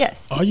product is?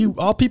 Yes.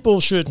 All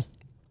people should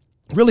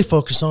really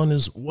focus on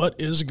is what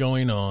is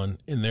going on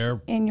in their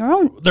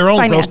own gross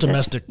finances.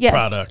 domestic Yes.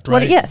 product,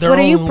 right?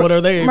 What are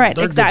they? Right,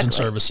 exactly. their goods and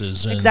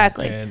services and,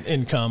 Exactly. and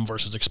income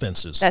versus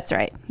expenses. That's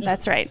right.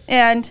 That's right.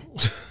 And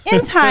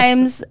in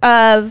times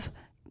of,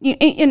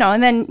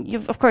 and then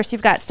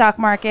you've got stock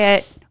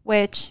market,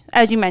 which,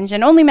 as you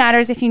mentioned, only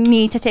matters if you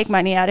need to take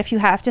money out, if you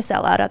have to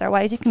sell out.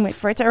 Otherwise, you can wait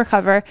for it to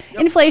recover.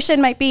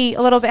 Inflation might be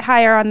a little bit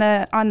higher on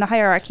the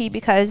hierarchy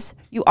because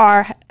you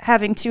are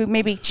having to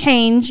maybe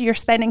change your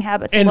spending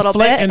habits a little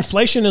bit.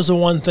 Inflation is the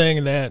one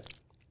thing that,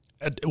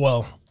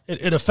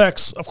 it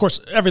affects, of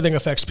course, everything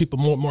affects people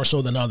more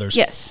so than others.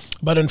 Yes.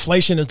 But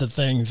inflation is the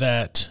thing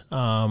that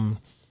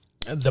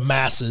the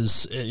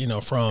masses,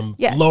 from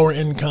lower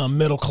income,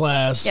 middle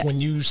class, when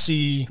you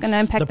see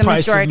the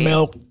price of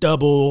milk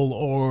double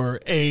or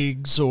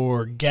eggs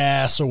or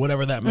gas or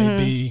whatever that may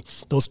be,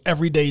 those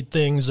everyday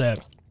things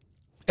that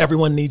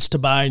everyone needs to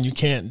buy and you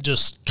can't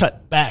just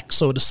cut back,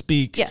 so to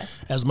speak,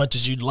 as much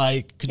as you'd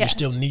like because you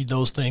still need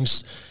those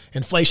things.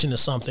 Inflation is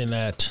something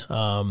that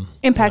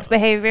impacts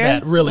behavior.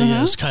 That really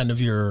is kind of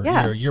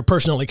your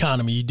personal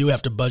economy. You do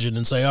have to budget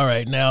and say, all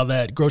right, now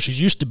that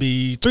groceries used to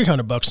be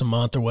 $300 a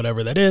month or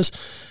whatever that is,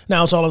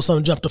 now it's all of a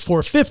sudden jumped to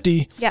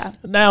 $450. Yeah.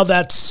 Now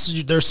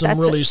there's some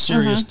really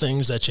serious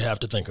things that you have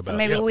to think about. So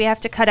maybe we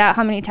have to cut out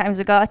how many times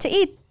we go out to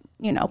eat,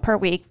 per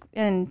week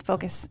and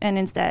focus and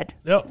instead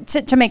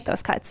to make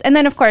those cuts. And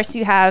then, of course,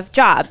 you have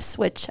jobs,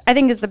 which I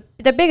think is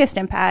the biggest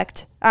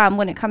impact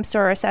when it comes to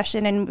a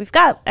recession. And we've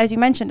got, as you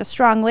mentioned, a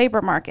strong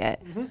labor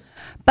market.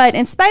 But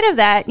in spite of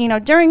that,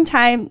 during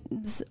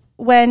times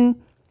when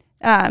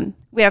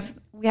we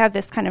have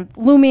this kind of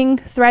looming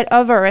threat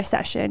of a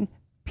recession,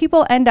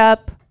 people end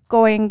up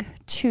going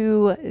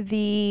to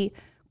the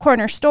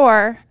corner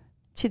store,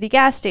 to the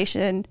gas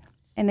station,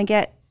 and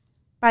they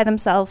buy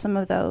themselves some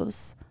of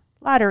those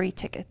lottery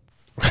tickets.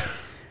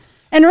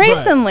 And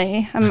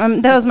recently,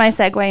 that was my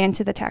segue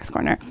into the tax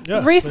corner.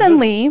 Yes,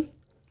 recently,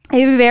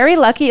 a very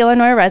lucky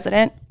Illinois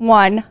resident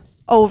won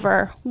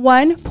over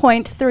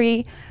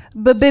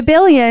 $1.3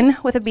 billion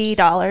with a B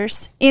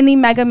dollars in the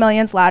Mega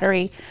Millions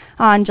lottery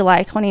on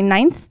July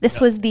 29th.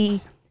 This was the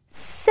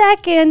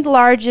second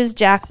largest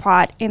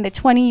jackpot in the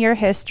 20-year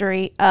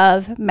history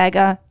of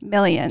Mega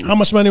Millions. How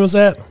much money was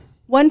that?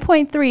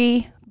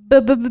 $1.3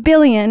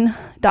 billion.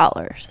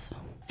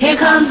 Here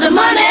comes the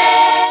money.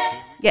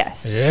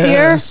 Yes.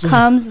 Here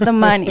comes the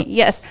money.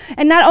 Yes.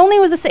 And not only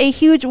was this a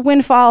huge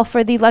windfall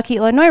for the lucky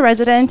Illinois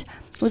resident,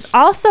 it was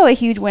also a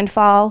huge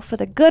windfall for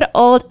the good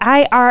old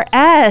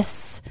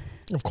IRS.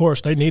 Of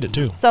course, they need it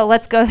too. So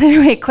let's go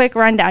through a quick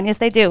rundown. Yes,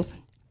 they do.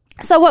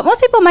 So what most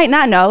people might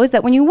not know is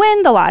that when you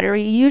win the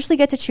lottery, you usually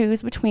get to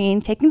choose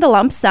between taking the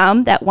lump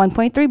sum, that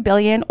 $1.3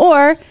 billion,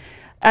 or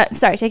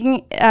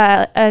taking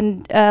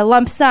a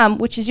lump sum,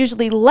 which is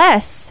usually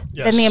less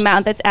than the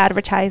amount that's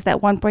advertised,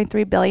 that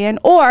 $1.3 billion,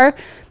 or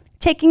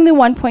taking the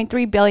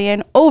 $1.3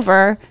 billion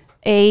over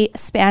a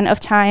span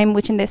of time,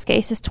 which in this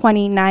case is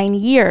 29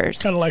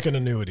 years. Kind of like an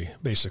annuity,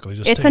 basically.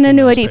 It's an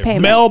annuity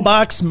payment.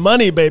 Mailbox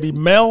money, baby.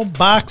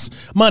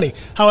 Mailbox money.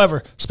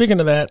 However, speaking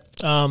of that,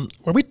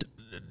 were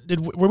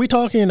we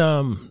talking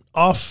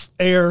off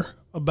air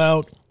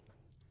about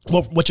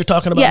what you're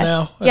talking about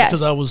now? Yes.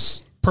 Because I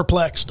was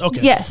perplexed.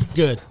 Okay. Yes.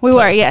 Good. We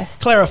were,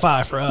 yes.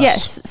 Clarify for us.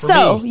 Yes.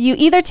 So you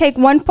either take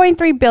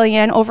 $1.3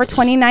 billion over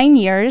 29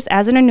 years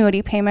as an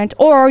annuity payment,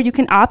 or you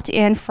can opt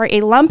in for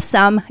a lump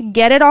sum,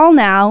 get it all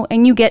now,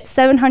 and you get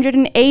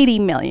 $780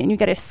 million. You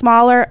get a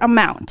smaller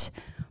amount.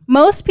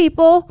 Most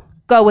people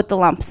go with the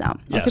lump sum.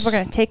 Most people are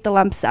going to take the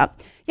lump sum.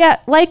 Yeah,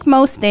 like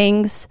most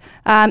things,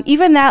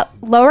 even that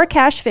lower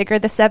cash figure,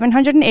 the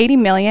 $780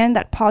 million,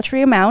 that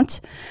paltry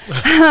amount,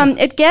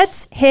 it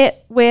gets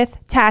hit with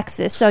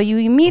taxes. So you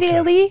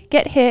immediately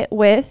get hit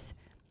with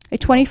a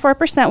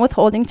 24%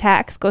 withholding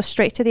tax, goes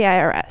straight to the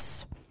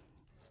IRS.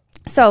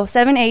 So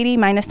 $780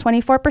 minus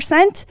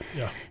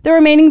 24%. The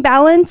remaining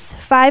balance,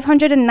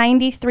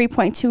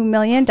 $593.2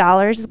 million,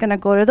 is going to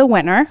go to the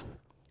winner.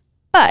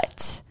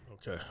 But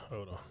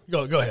hold on.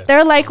 Go ahead.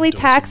 Their likely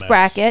tax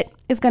bracket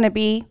is going to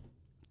be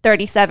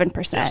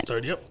 37%. Yes,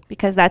 30, yep.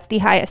 Because that's the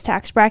highest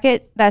tax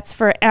bracket. That's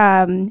for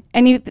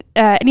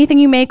anything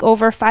you make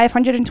over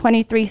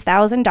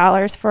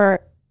 $523,000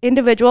 for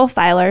individual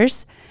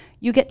filers,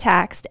 you get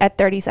taxed at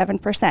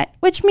 37%,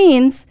 which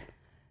means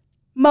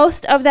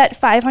most of that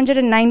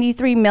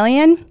 $593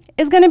 million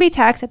is going to be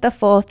taxed at the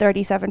full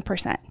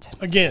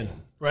 37%. Again,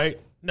 right?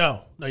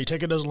 No, you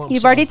take it as a lump sum.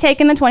 You've already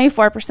taken the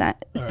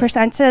 24%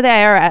 percent to the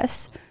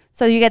IRS.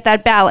 So you get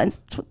that balance,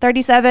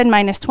 37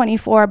 minus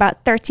 24,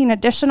 about 13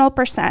 additional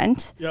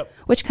percent,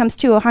 which comes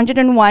to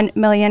 $101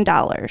 million.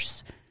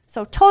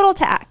 So total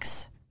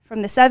tax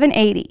from the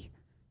 780,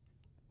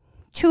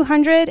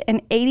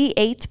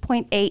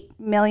 $288.8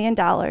 million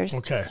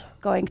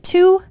going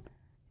to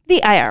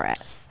the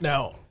IRS.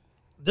 Now,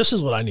 this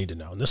is what I need to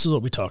know, and this is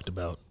what we talked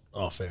about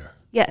off air.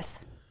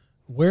 Yes.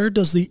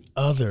 Where's the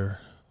other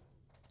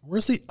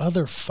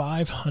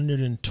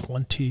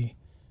 $520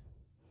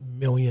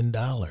 million?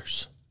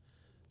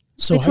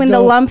 So between the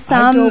lump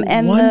sum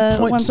and the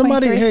 1.3.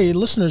 Somebody, hey,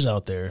 listeners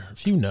out there,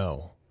 if you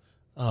know,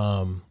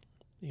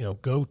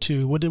 go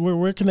to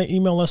where can they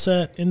email us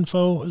at?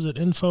 Info? Is it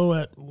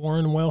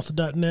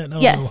info@warrenwealth.net? I don't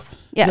know. Yes. Is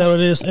that what it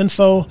is?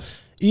 Info.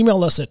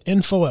 Email us at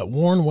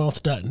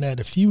info@warrenwealth.net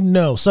if you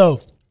know.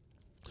 So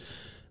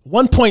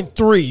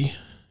 1.3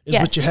 is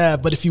what you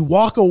have. But if you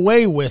walk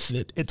away with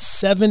it, it's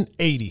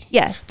 $780.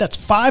 Yes. That's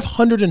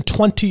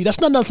 $520. That's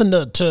not nothing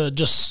to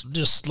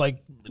just like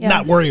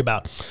not worry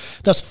about.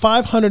 That's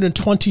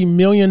 $520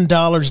 million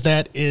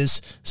that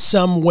is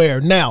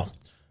somewhere. Now,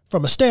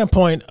 from a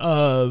standpoint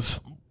of,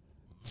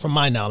 from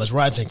my knowledge,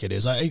 where I think it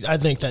is, I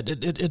think that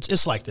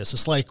it's like this.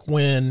 It's like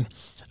when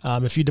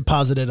if you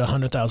deposited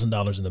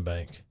 $100,000 in the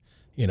bank,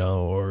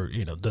 or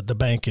the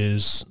bank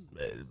is,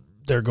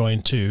 they're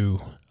going to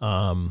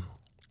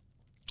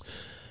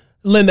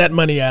lend that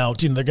money out.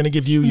 They're going to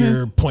give you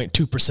your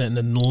 0.2% and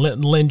then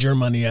lend your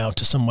money out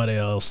to somebody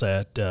else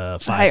at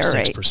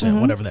 5-6%,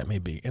 whatever that may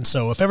be. And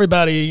so if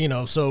everybody,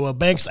 so a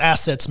bank's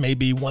assets may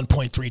be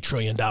 $1.3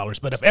 trillion.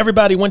 But if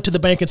everybody went to the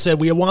bank and said,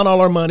 we want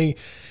all our money,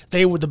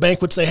 the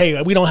bank would say,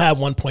 hey, we don't have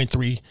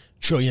 $1.3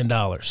 trillion.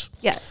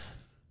 Yes.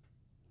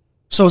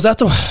 So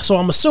so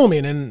I'm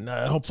assuming, and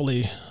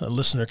hopefully a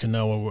listener can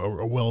know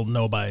or will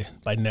know by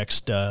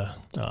next, by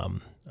our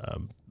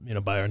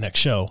next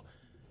show.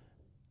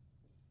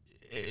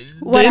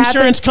 The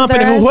insurance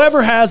company,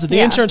 whoever has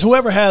it,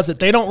 whoever has it,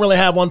 they don't really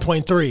have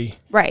 1.3.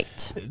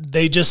 Right.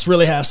 They just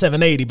really have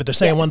 780, but they're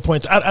saying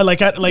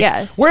 1.3.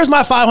 Yes. Where's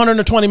my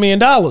 $520 million?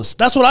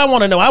 That's what I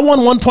want to know. I won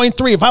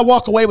 1.3. If I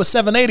walk away with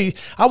 780,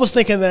 I was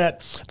thinking that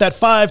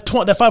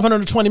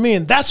 $520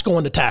 million, that's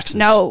going to taxes.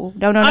 No.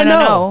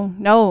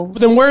 But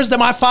then where's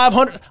my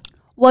 500?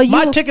 Well,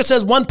 my ticket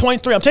says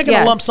 1.3. I'm taking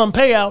a lump sum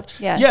payout.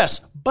 Yes,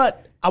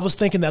 but I was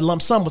thinking that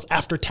lump sum was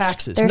after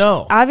taxes. There's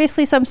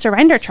obviously some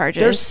surrender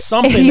charges. There's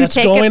something that's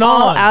going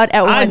on. Out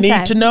at I need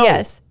time. to know.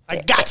 Yes. I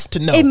got to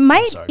know. It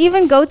might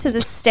even go to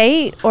the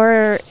state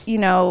or,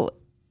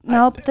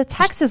 the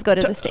taxes go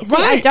to the state. See,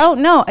 right. I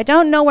don't know. I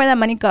don't know where that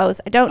money goes.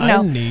 I don't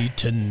know. I need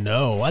to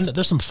know.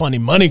 There's some funny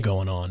money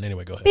going on.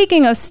 Anyway, go ahead.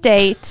 Speaking of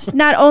state,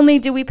 not only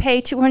do we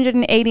pay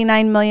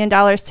 $289 million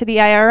to the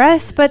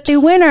IRS, but the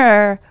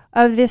winner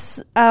of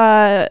this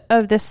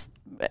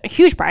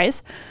huge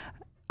prize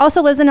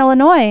also lives in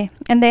Illinois,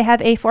 and they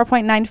have a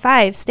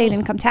 4.95 state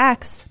income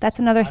tax. That's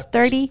another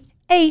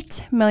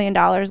 $38 million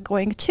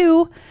going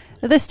to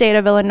the state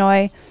of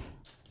Illinois.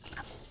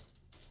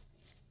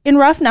 In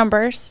rough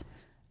numbers,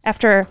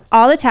 after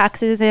all the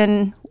taxes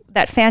and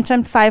that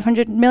phantom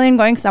 $500 million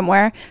going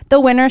somewhere, the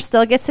winner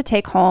still gets to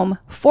take home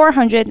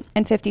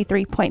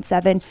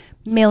 $453.7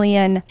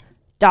 million.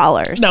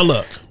 Now,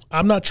 look,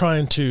 I'm not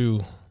trying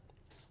to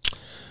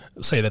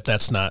say that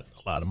that's not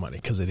a lot of money,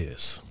 because it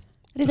is.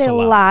 It is a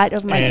lot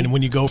of money. And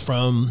when you go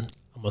from,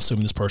 I'm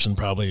assuming this person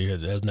probably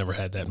has never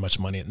had that much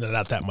money,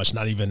 not that much,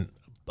 not even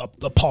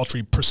a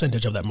paltry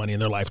percentage of that money in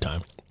their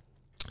lifetime.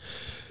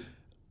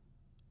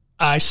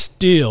 I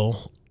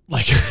still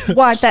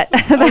want that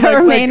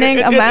remaining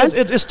amount.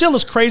 It still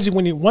is crazy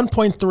when you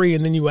 1.3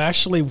 and then you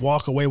actually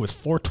walk away with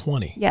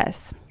 420.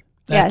 Yes.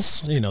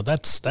 That's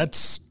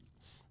that's.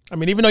 I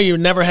mean, even though you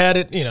never had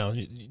it, you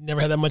never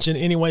had that much in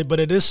anyway,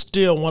 but it is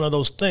still one of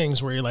those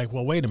things where you're like,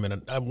 well, wait a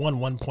minute, I won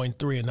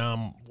 1.3 and now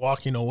I'm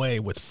walking away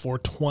with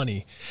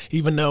 420,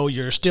 even though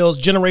you're still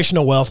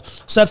generational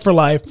wealth, set for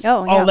life,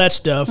 all that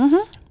stuff. Mm-hmm.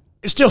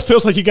 It still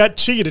feels like you got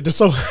cheated.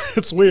 So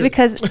it's weird.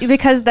 Because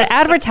the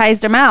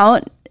advertised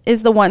amount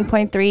is the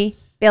 $1.3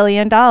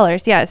 billion.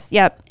 Yes.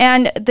 Yep.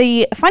 And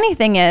the funny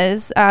thing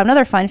is,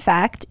 another fun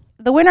fact,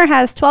 the winner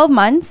has 12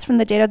 months from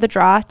the date of the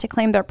draw to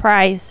claim their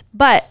prize,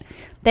 but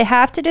they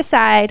have to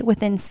decide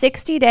within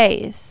 60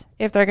 days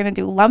if they're going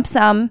to do lump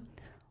sum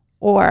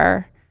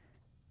or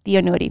the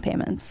annuity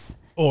payments.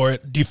 Or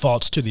it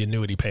defaults to the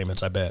annuity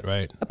payments, I bet,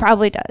 right? It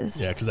probably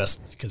does. Yeah, because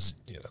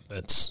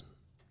that's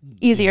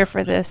easier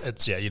for this.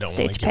 You don't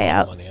state want to pay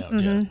out. Money out.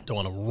 Mm-hmm. Yeah, don't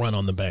want to run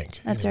on the bank.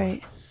 That's anyway.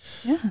 right.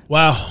 Yeah.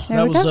 Wow,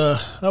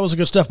 that was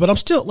good stuff. But I'm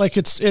still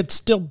it's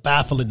still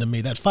baffling to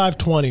me that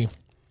 520.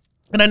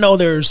 And I know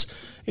there's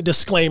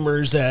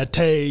disclaimers that,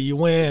 hey, you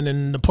win,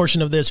 and a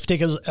portion of this, if you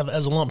take it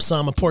as a lump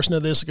sum, a portion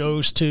of this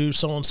goes to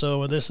so-and-so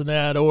or this and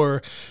that,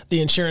 or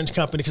the insurance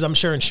company, because I'm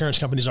sure insurance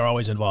companies are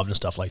always involved in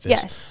stuff like this.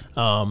 Yes.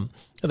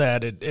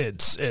 That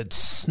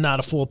it's not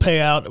a full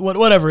payout,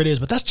 whatever it is,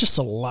 but that's just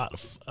a lot.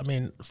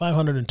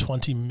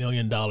 $520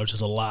 million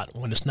is a lot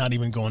when it's not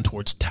even going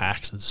towards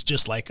tax. It's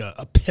just like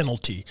a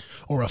penalty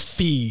or a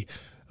fee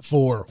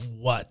for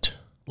what?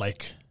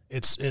 Like,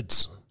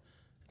 it's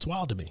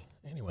wild to me.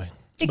 Anyway.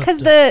 Because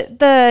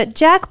the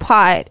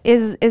jackpot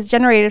is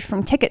generated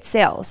from ticket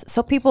sales.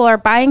 So people are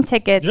buying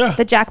tickets. Yeah.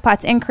 The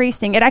jackpot's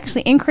increasing. It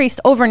actually increased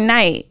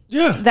overnight.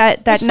 Yeah.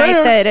 That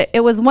night that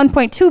it was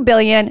 1.2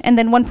 billion and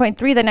then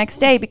 1.3 the next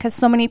day because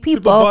so many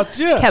people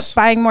kept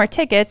buying more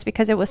tickets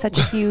because it was such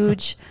a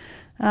huge...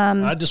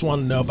 I just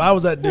want to know, if I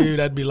was that dude,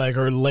 I'd be like,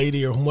 or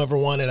lady or whoever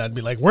won it, I'd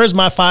be like, where's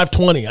my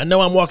 520? I know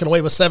I'm walking away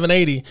with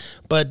 780,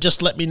 but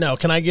just let me know.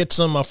 Can I get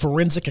some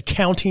forensic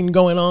accounting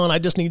going on? I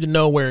just need to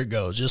know where it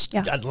goes. Just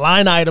a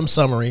line item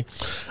summary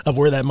of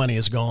where that money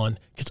is gone,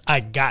 because I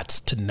got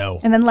to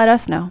know. And then let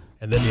us know.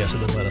 And then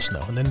let us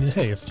know. And then,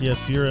 hey,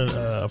 if you're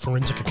a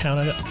forensic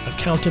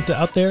accountant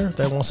out there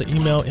that wants to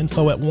email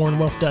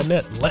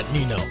info@warrenwealth.net, let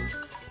me know.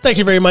 Thank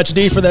you very much,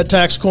 D, for that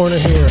tax corner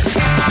here.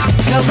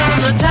 'Cause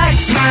I'm the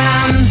tax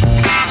man.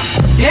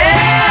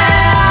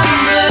 Yeah.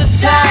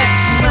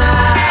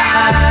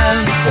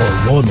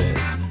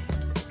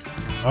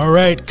 All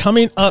right,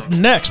 coming up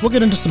next, we'll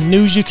get into some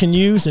news you can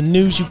use and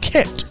news you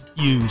can't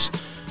use.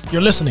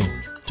 You're listening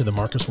to The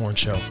Marcus Warren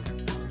Show.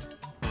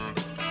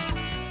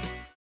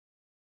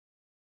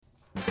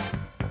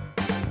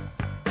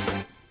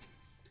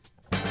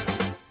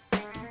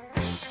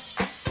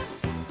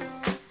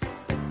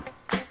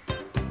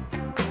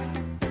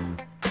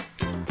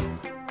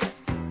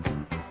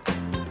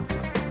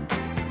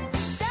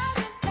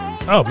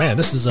 Oh man,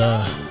 this is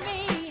a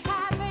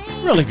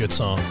really good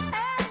song.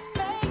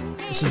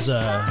 This is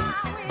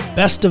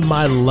Best of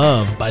My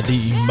Love by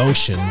The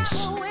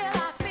Emotions.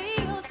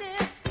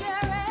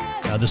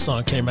 Now, this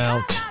song came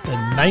out in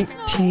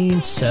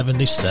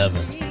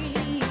 1977.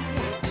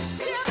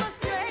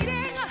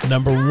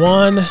 Number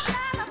 1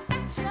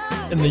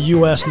 in the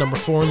US, number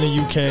 4 in the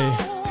UK.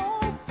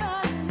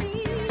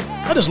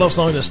 I just love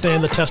songs that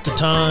stand the test of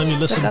time. You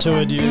listen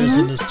to it, you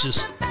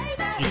just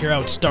you hear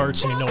how it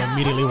starts and you know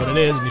immediately what it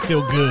is and you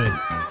feel good.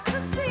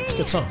 It's a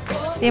good song.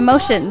 The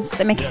emotions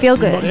that make you feel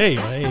good. Hey,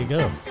 there you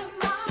go.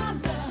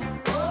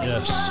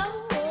 Yes.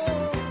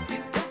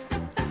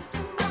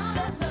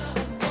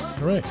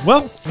 All right.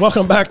 Well,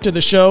 welcome back to the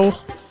show,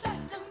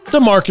 The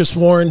Marcus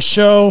Warren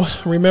Show.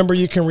 Remember,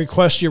 you can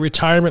request your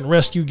retirement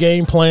rescue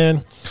game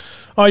plan.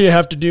 All you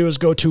have to do is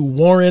go to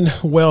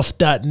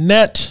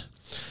warrenwealth.net.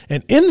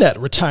 And in that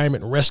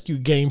retirement rescue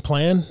game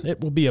plan,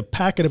 it will be a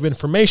packet of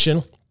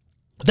information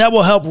that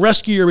will help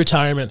rescue your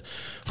retirement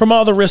from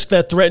all the risk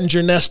that threatens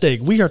your nest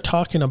egg. We are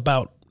talking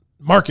about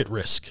market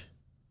risk,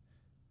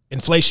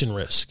 inflation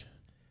risk,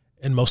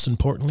 and most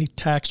importantly,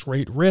 tax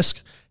rate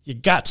risk. You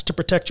got to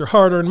protect your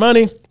hard-earned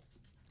money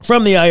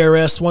from the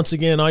IRS. Once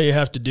again, all you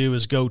have to do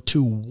is go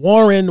to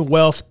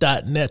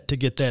warrenwealth.net to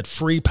get that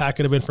free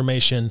packet of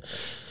information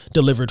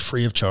delivered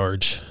free of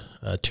charge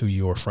to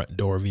your front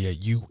door via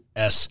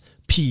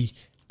USPS.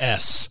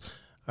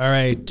 All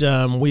right,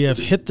 we have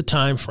hit the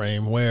time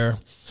frame where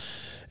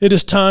it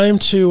is time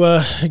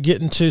to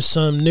get into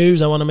some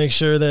news. I want to make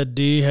sure that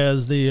Dee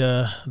has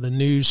the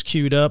news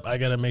queued up. I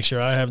got to make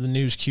sure I have the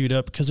news queued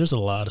up because there's a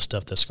lot of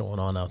stuff that's going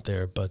on out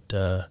there. But,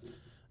 we're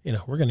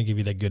going to give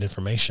you that good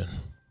information.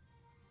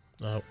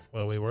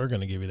 We were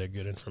going to give you that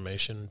good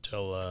information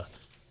until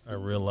I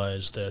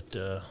realized that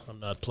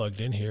I'm not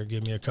plugged in here.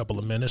 Give me a couple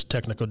of minutes.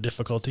 Technical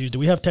difficulties. Do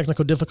we have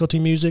technical difficulty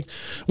music?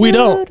 We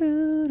don't.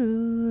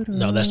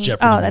 No, that's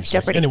Jeopardy. Oh, that's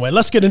music. Jeopardy. Anyway,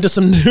 let's get into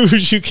some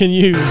news you can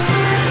use.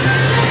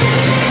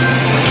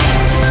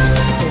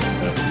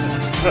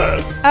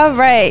 All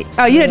right.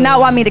 Oh, you did not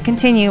want me to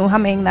continue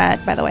humming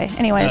that, by the way.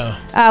 Anyways,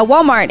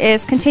 Walmart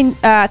is cutting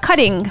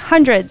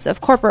hundreds of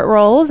corporate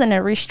roles in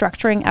a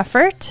restructuring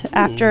effort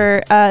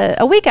after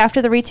a week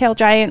after the retail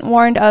giant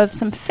warned of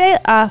some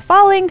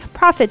falling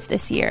profits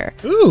this year.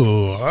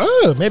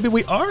 Maybe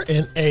we are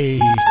in a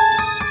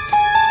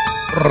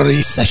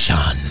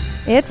recession.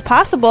 It's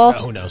possible.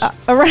 Who knows?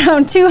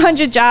 Around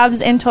 200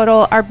 jobs in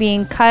total are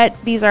being cut.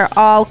 These are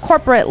all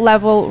corporate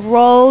level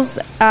roles.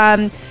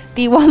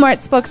 The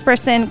Walmart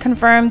spokesperson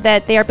confirmed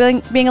that they are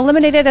being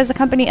eliminated as the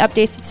company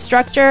updates its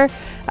structure.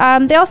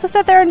 They also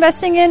said they're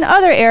investing in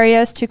other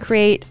areas to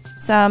create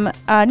some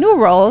new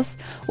roles.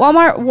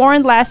 Walmart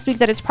warned last week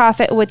that its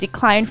profit would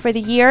decline for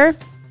the year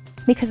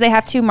because they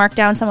have to mark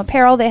down some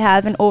apparel. They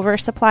have an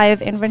oversupply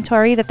of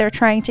inventory that they're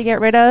trying to get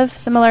rid of.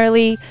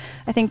 Similarly,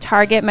 I think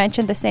Target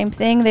mentioned the same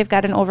thing. They've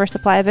got an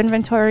oversupply of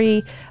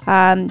inventory,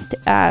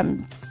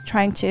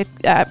 trying to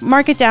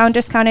mark it down,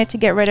 discount it to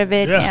get rid of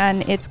it,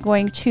 and it's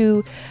going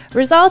to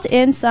result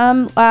in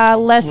some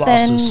less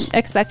losses than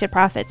expected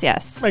profits.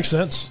 Yes, makes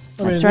sense.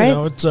 That's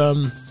right.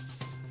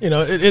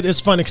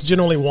 It's funny because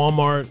generally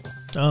Walmart,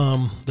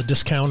 the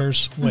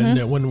discounters,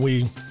 when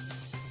we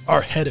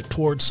are headed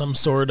towards some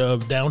sort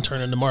of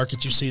downturn in the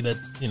market, you see that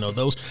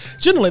those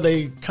generally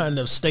they kind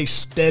of stay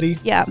steady.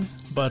 Yeah.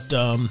 But,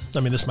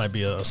 this might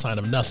be a sign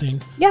of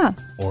nothing. Yeah.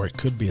 Or it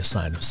could be a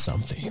sign of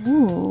something.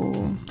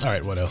 Ooh. All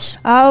right, what else?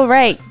 All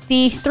right.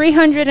 The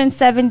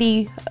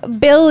 $370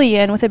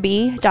 billion, with a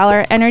B,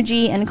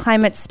 energy and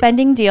climate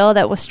spending deal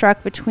that was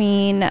struck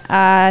between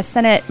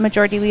Senate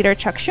Majority Leader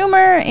Chuck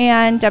Schumer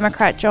and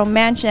Democrat Joe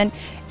Manchin,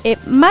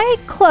 it might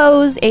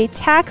close a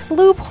tax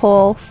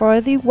loophole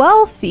for the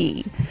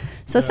wealthy.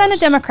 So Senate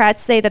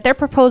Democrats say that their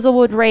proposal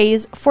would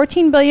raise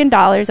 $14 billion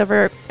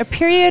over a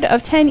period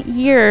of 10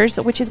 years,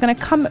 which is going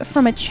to come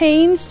from a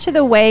change to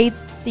the way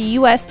the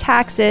U.S.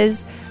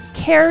 taxes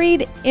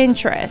carried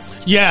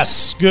interest.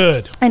 Yes,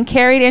 good. And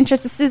carried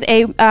interest, this is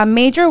a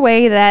major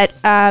way that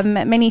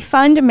many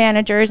fund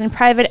managers and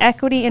private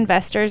equity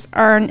investors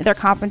earn their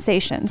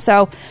compensation.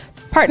 So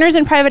partners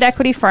in private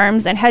equity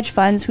firms and hedge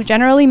funds who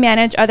generally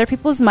manage other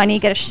people's money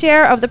get a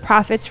share of the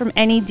profits from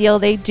any deal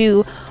they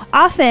do.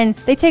 Often,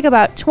 they take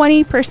about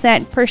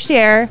 20% per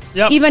share,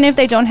 even if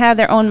they don't have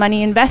their own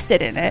money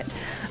invested in it.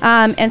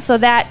 And so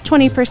that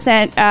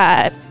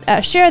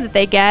 20% share that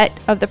they get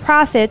of the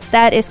profits,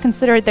 that is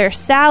considered their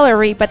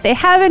salary, but they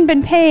haven't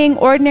been paying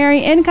ordinary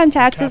income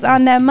taxes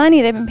on that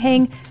money. They've been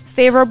paying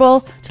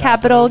favorable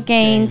capital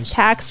gains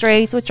tax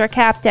rates, which are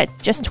capped at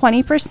just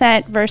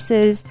 20%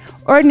 versus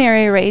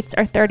ordinary rates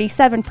are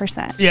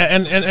 37%. Yeah,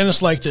 and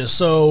it's like this.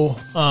 So,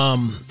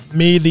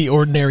 me, the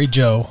ordinary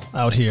Joe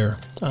out here,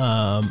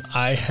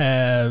 I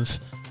have,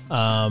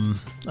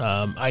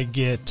 I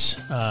get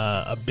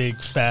a big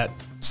fat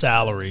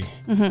salary,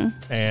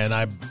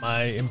 and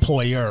my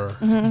employer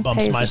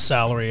bumps Pays my it.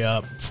 salary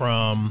up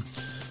from,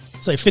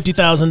 say,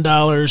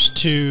 $50,000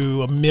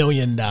 to $1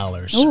 million.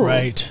 Ooh.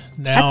 Right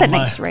now, That's a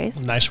nice raise.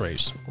 Nice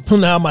raise.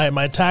 Now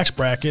my tax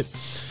bracket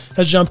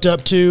has jumped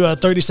up to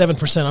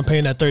 37%. I'm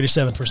paying that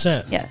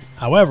 37%. Yes.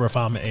 However, if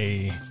I'm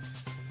a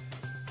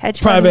Hedge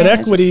fund private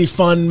manager. equity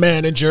fund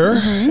manager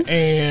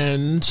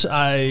and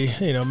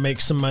I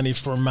make some money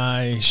for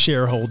my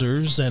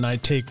shareholders and I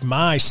take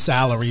my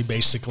salary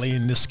basically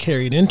in this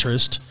carried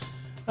interest,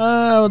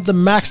 the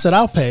max that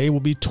I'll pay will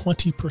be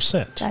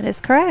 20%. That is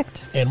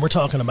correct. And we're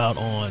talking about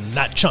on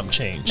not chump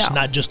change, No.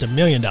 not just $1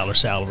 million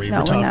salary. No,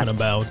 we're talking not.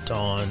 about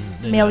on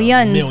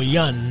Millions.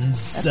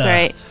 Millions. That's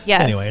right.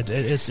 Yes. Anyway,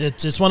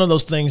 it's one of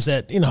those things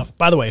that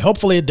By the way,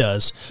 hopefully it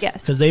does.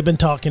 Yes. Because they've been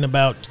talking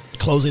about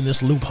closing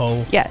this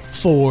loophole.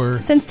 Yes. For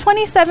Since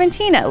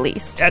 2017, at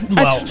least. yes,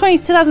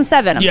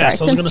 2007. I'm sorry. I was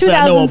Since going to say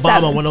I know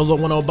 2007. Obama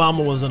when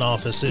Obama was in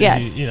office.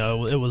 Yes.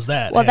 It was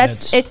that. Well, And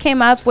it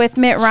came up with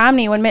Mitt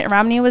Romney when Mitt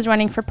Romney was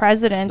running for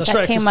president. That's That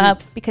right, came 'cause he-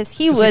 up because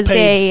he 'cause he was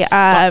paid he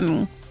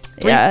owned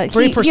a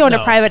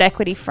 3%. private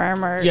equity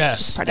firm or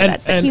Yes, part of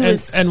that. But he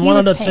was one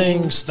of the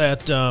paying- things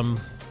that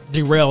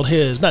derailed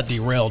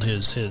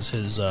his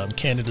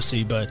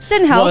candidacy, but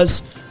Didn't help.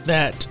 was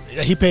that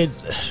he paid.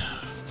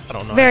 I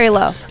don't know. very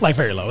low. Like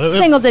very low. It-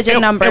 Single-digit it-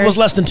 numbers. It was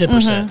less than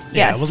 10%.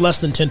 Yeah, Yes. it was less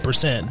than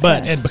 10%.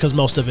 But Yes. and because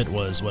most of it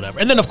was whatever.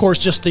 And then of course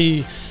just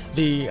the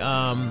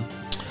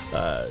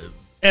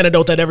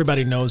anecdote that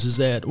everybody knows is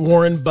that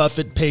Warren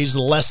Buffett pays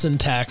less in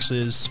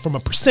taxes from a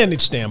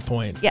percentage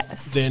standpoint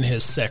Yes. than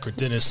his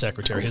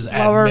secretary, his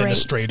Lower rate.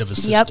 administrative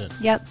assistant.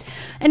 Yep.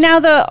 And now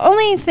the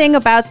only thing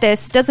about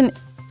this doesn't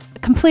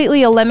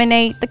completely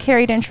eliminate the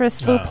carried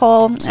interest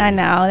loophole. I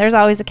know there's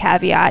always a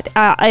caveat.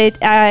 It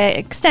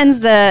extends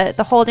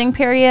the holding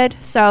period.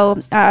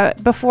 So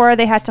before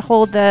they had to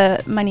hold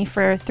the money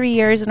for 3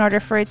 years in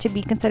order for it to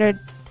be considered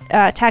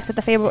taxed at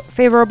the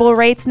favorable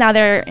rates. Now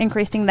they're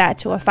increasing that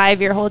to a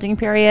 5-year holding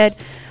period,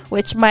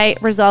 which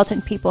might result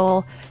in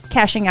people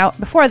cashing out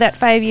before that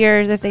 5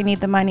 years if they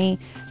need the money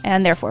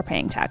and therefore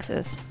paying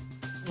taxes.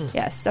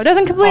 Yes, so it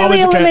doesn't completely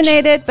Always a catch.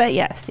 eliminate it, but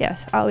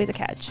yes, always a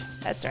catch.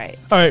 That's right.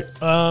 All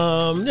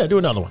right. Do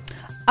another one.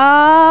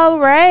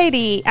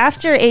 Alrighty.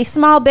 After a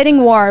small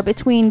bidding war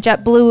between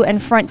JetBlue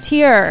and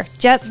Frontier,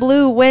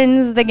 JetBlue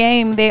wins the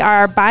game. They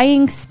are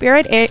buying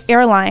Spirit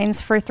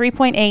Airlines for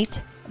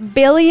 $3.8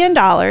 billion,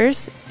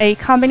 a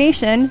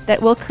combination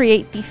that will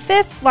create the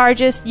 5th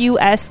largest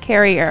U.S.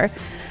 carrier.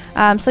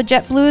 So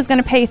JetBlue is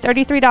going to pay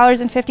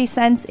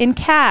 $33.50 in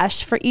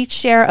cash for each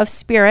share of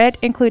Spirit,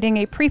 including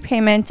a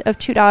prepayment of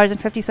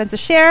 $2.50 a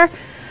share.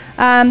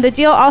 The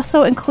deal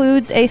also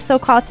includes a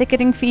so-called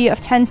ticketing fee of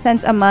 10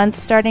 cents a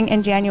month starting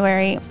in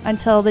January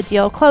until the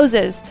deal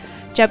closes.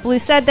 JetBlue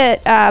said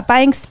that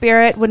buying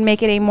Spirit would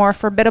make it a more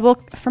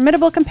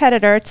formidable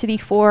competitor to the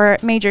 4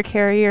 major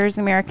carriers,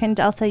 American,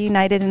 Delta,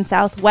 United, and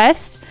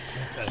Southwest.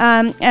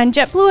 And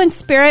JetBlue and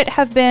Spirit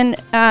have been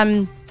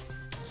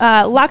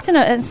locked in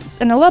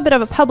a little bit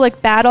of a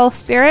public battle.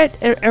 Spirit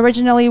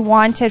originally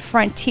wanted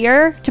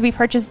Frontier to be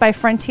purchased by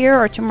Frontier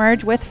or to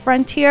merge with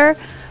Frontier,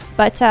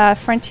 but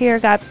Frontier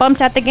got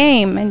bumped at the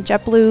game and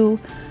JetBlue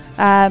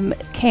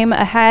came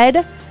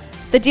ahead.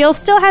 The deal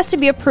still has to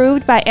be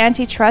approved by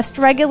antitrust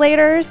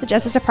regulators. The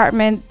Justice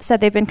Department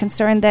said they've been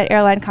concerned that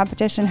airline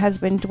competition has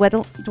been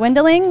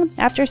dwindling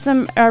after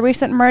some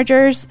recent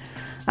mergers.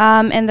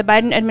 And the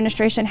Biden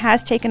administration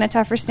has taken a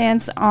tougher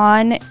stance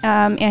on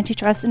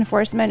antitrust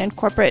enforcement and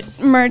corporate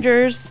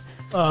mergers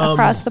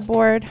across the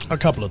board. A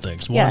couple of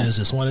things. One is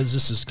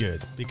this is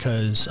good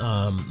because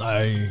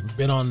I've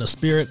been on the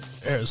Spirit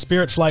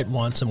flight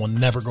once and will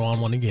never go on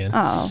one again.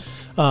 Oh.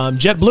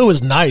 JetBlue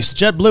is nice.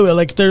 JetBlue,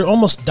 like they're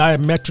almost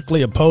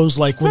diametrically opposed.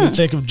 Like when you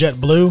think of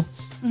JetBlue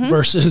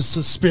versus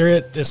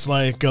Spirit, it's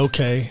like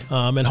okay.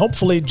 And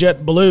hopefully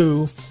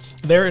JetBlue,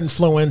 their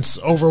influence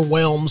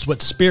overwhelms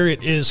what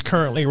Spirit is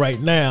currently right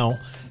now,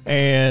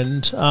 and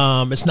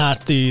it's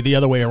not the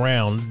other way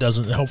around.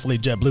 Hopefully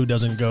JetBlue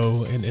doesn't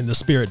go in the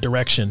Spirit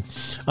direction.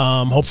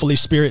 Hopefully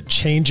Spirit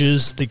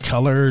changes the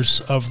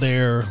colors of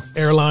their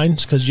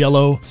airlines because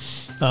yellow,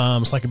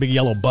 it's like a big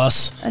yellow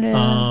bus. It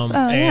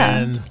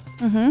is.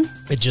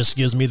 It just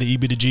gives me the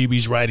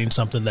EB-to-GBs writing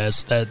something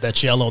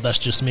that's yellow. That's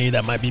just me.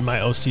 That might be my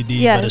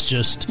OCD, Yes. but it's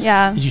just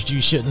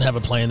you shouldn't have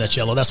a plane that's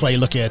yellow. That's why you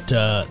look at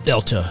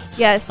Delta,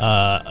 Yes.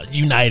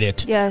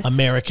 United, Yes.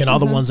 American, all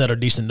the ones that are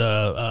decent.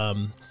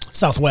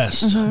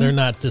 Southwest, they're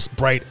not this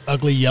bright,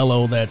 ugly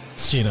yellow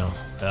that's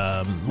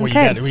where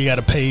you got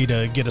to pay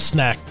to get a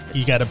snack.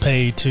 You got to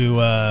pay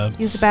to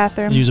use the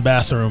bathroom.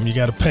 You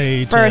got to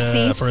pay for a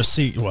seat. For a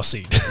seat. Well,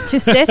 seat to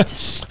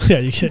sit. Yeah,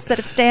 you can, instead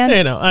of stand.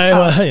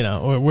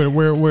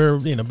 We're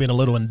being a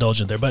little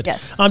indulgent there, but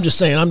yes. I'm just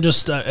saying. I'm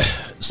just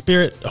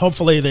Spirit.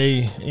 Hopefully,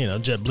 they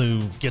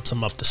JetBlue gets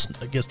them up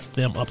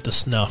to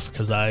snuff,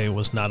 because I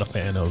was not a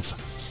fan of.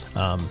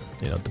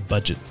 The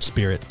budget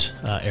Spirit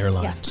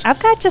airlines. Yeah. I've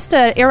got just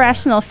an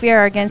irrational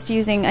fear against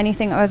using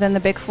anything other than the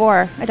Big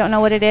Four. I don't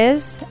know what it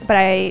is, but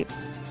I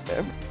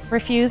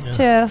refuse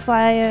to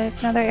fly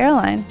another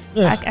airline.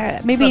 Yeah.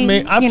 I've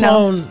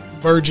flown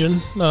Virgin.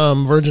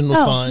 Virgin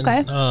was fine.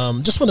 Okay.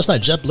 Just when it's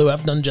not JetBlue,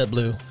 I've done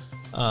JetBlue.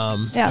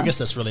 Yeah. I guess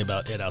that's really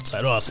about it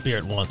outside. Oh,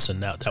 Spirit once,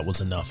 and that was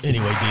enough.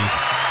 Anyway, D,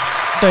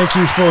 thank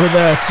you for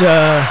that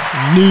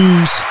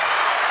news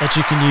that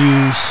you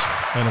can use.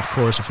 And, of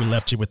course, if we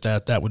left you with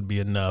that would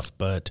be enough.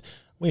 But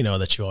we know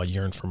that you all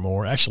yearn for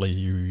more. Actually,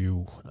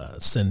 you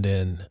send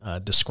in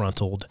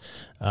disgruntled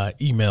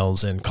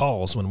emails and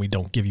calls when we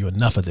don't give you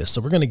enough of this. So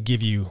we're going to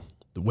give you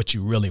what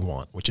you really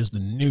want, which is the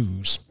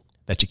news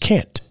that you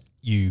can't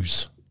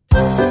use.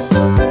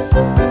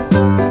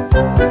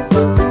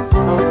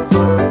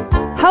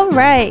 All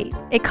right.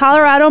 A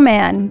Colorado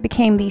man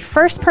became the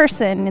first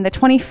person in the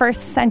 21st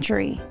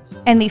century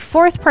and the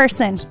fourth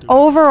person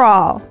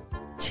overall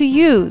to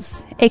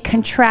use a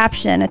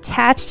contraption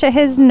attached to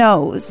his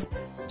nose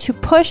to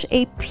push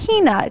a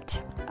peanut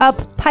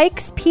up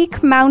Pikes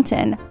Peak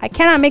Mountain. I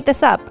cannot make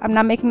this up. I'm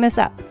not making this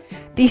up.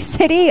 The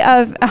city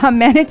of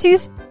Manitou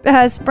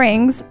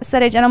Springs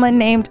said a gentleman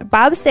named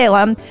Bob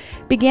Salem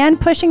began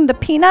pushing the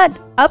peanut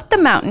up the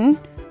mountain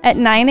at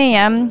 9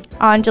 a.m.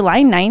 on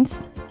July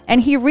 9th, and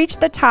he reached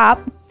the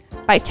top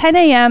by 10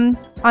 a.m.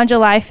 on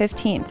July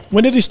 15th.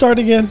 When did he start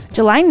again?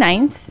 July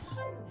 9th.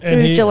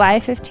 Through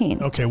July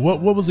 15th. Okay,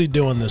 what was he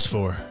doing this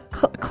for?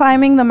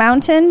 Climbing the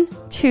mountain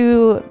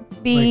to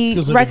be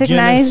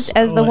recognized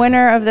as the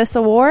winner of this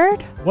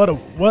award. What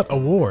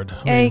award?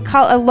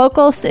 A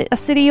local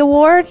city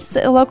award.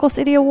 A local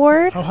city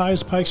award. How high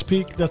is Pikes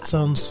Peak? That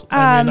sounds.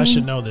 I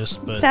should know this,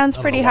 but sounds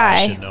pretty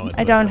high.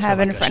 I don't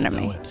have it in front of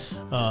me.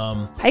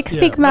 Pikes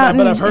Peak Mountain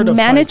but I've heard of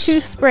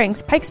Manitou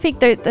Springs. Pikes Peak.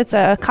 That's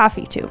a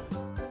coffee too.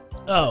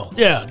 Oh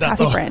yeah,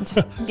 coffee brand.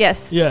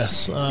 Yes.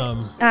 Yes.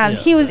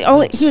 He was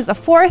the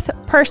fourth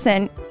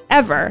person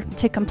ever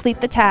to complete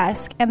the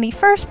task, and the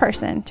first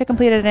person to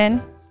complete it in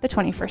the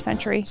 21st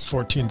century. It's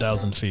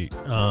 14,000 feet.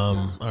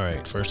 All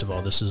right. First of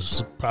all, this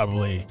is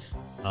probably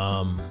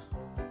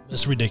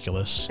it's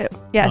ridiculous.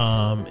 Yes.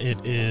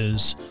 It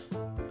is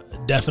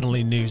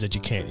definitely news that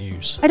you can't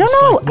use. I don't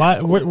know.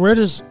 Like, where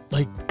does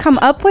come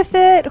up with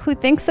it? Who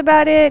thinks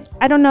about it?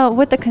 I don't know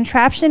what the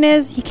contraption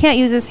is. He can't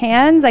use his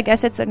hands. I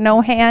guess it's a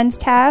no hands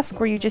task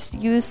where you just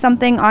use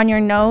something on your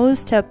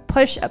nose to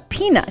push a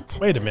peanut.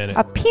 Wait a minute.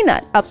 A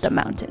peanut up the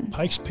mountain.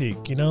 Pikes Peak.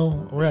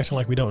 We're acting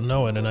like we don't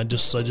know it, and I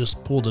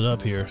just pulled it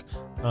up here.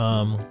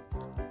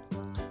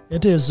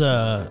 It is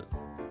the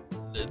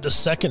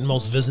second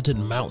most visited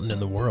mountain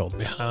in the world,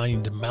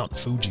 behind Mount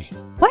Fuji.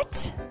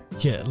 What?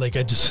 Yeah,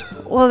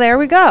 Well, there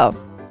we go.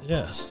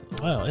 Yes.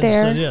 Wow.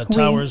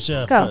 Towers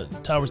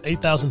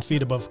 8,000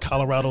 feet above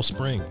Colorado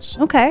Springs.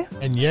 Okay.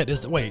 And yet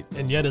is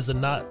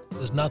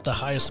not the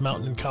highest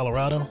mountain in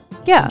Colorado?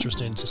 Yeah. It's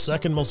interesting. It's the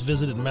second most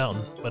visited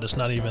mountain, but it's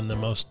not even the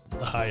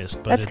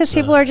highest. But that's because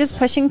people are just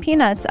pushing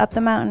peanuts up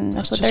the mountain.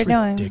 That's what they're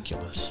doing.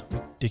 Ridiculous,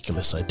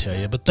 I tell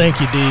you. But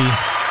thank you, Dee,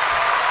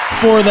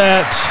 for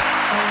that.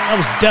 That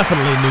was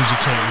definitely news you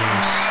can't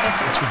use.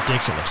 It's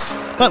ridiculous.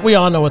 But we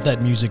all know what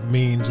that music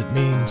means. It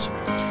means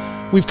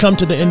we've come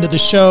to the end of the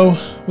show.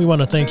 We want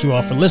to thank you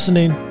all for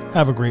listening.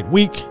 Have a great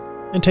week,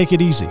 and take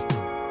it easy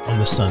on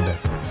this Sunday.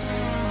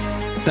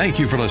 Thank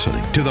you for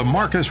listening to The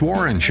Marcus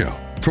Warren Show.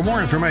 For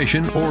more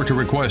information or to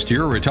request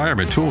your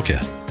retirement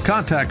toolkit,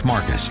 contact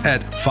Marcus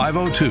at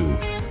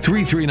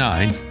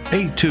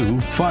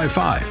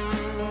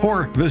 502-339-8255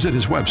 or visit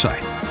his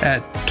website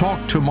at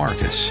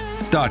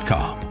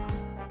talktomarcus.com.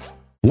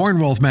 Warren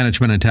Wealth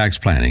Management and Tax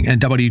Planning and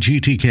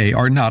WGTK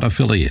are not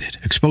affiliated.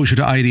 Exposure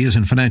to ideas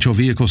and financial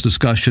vehicles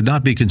discussed should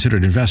not be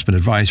considered investment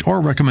advice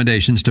or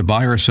recommendations to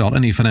buy or sell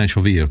any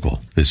financial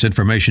vehicle. This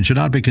information should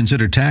not be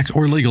considered tax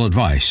or legal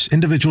advice.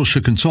 Individuals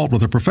should consult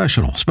with a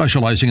professional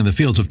specializing in the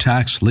fields of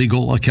tax,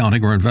 legal,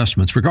 accounting, or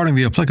investments regarding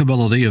the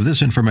applicability of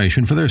this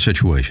information for their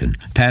situation.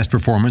 Past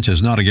performance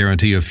is not a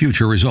guarantee of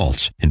future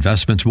results.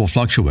 Investments will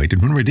fluctuate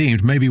and when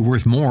redeemed may be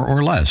worth more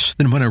or less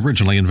than when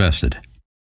originally invested.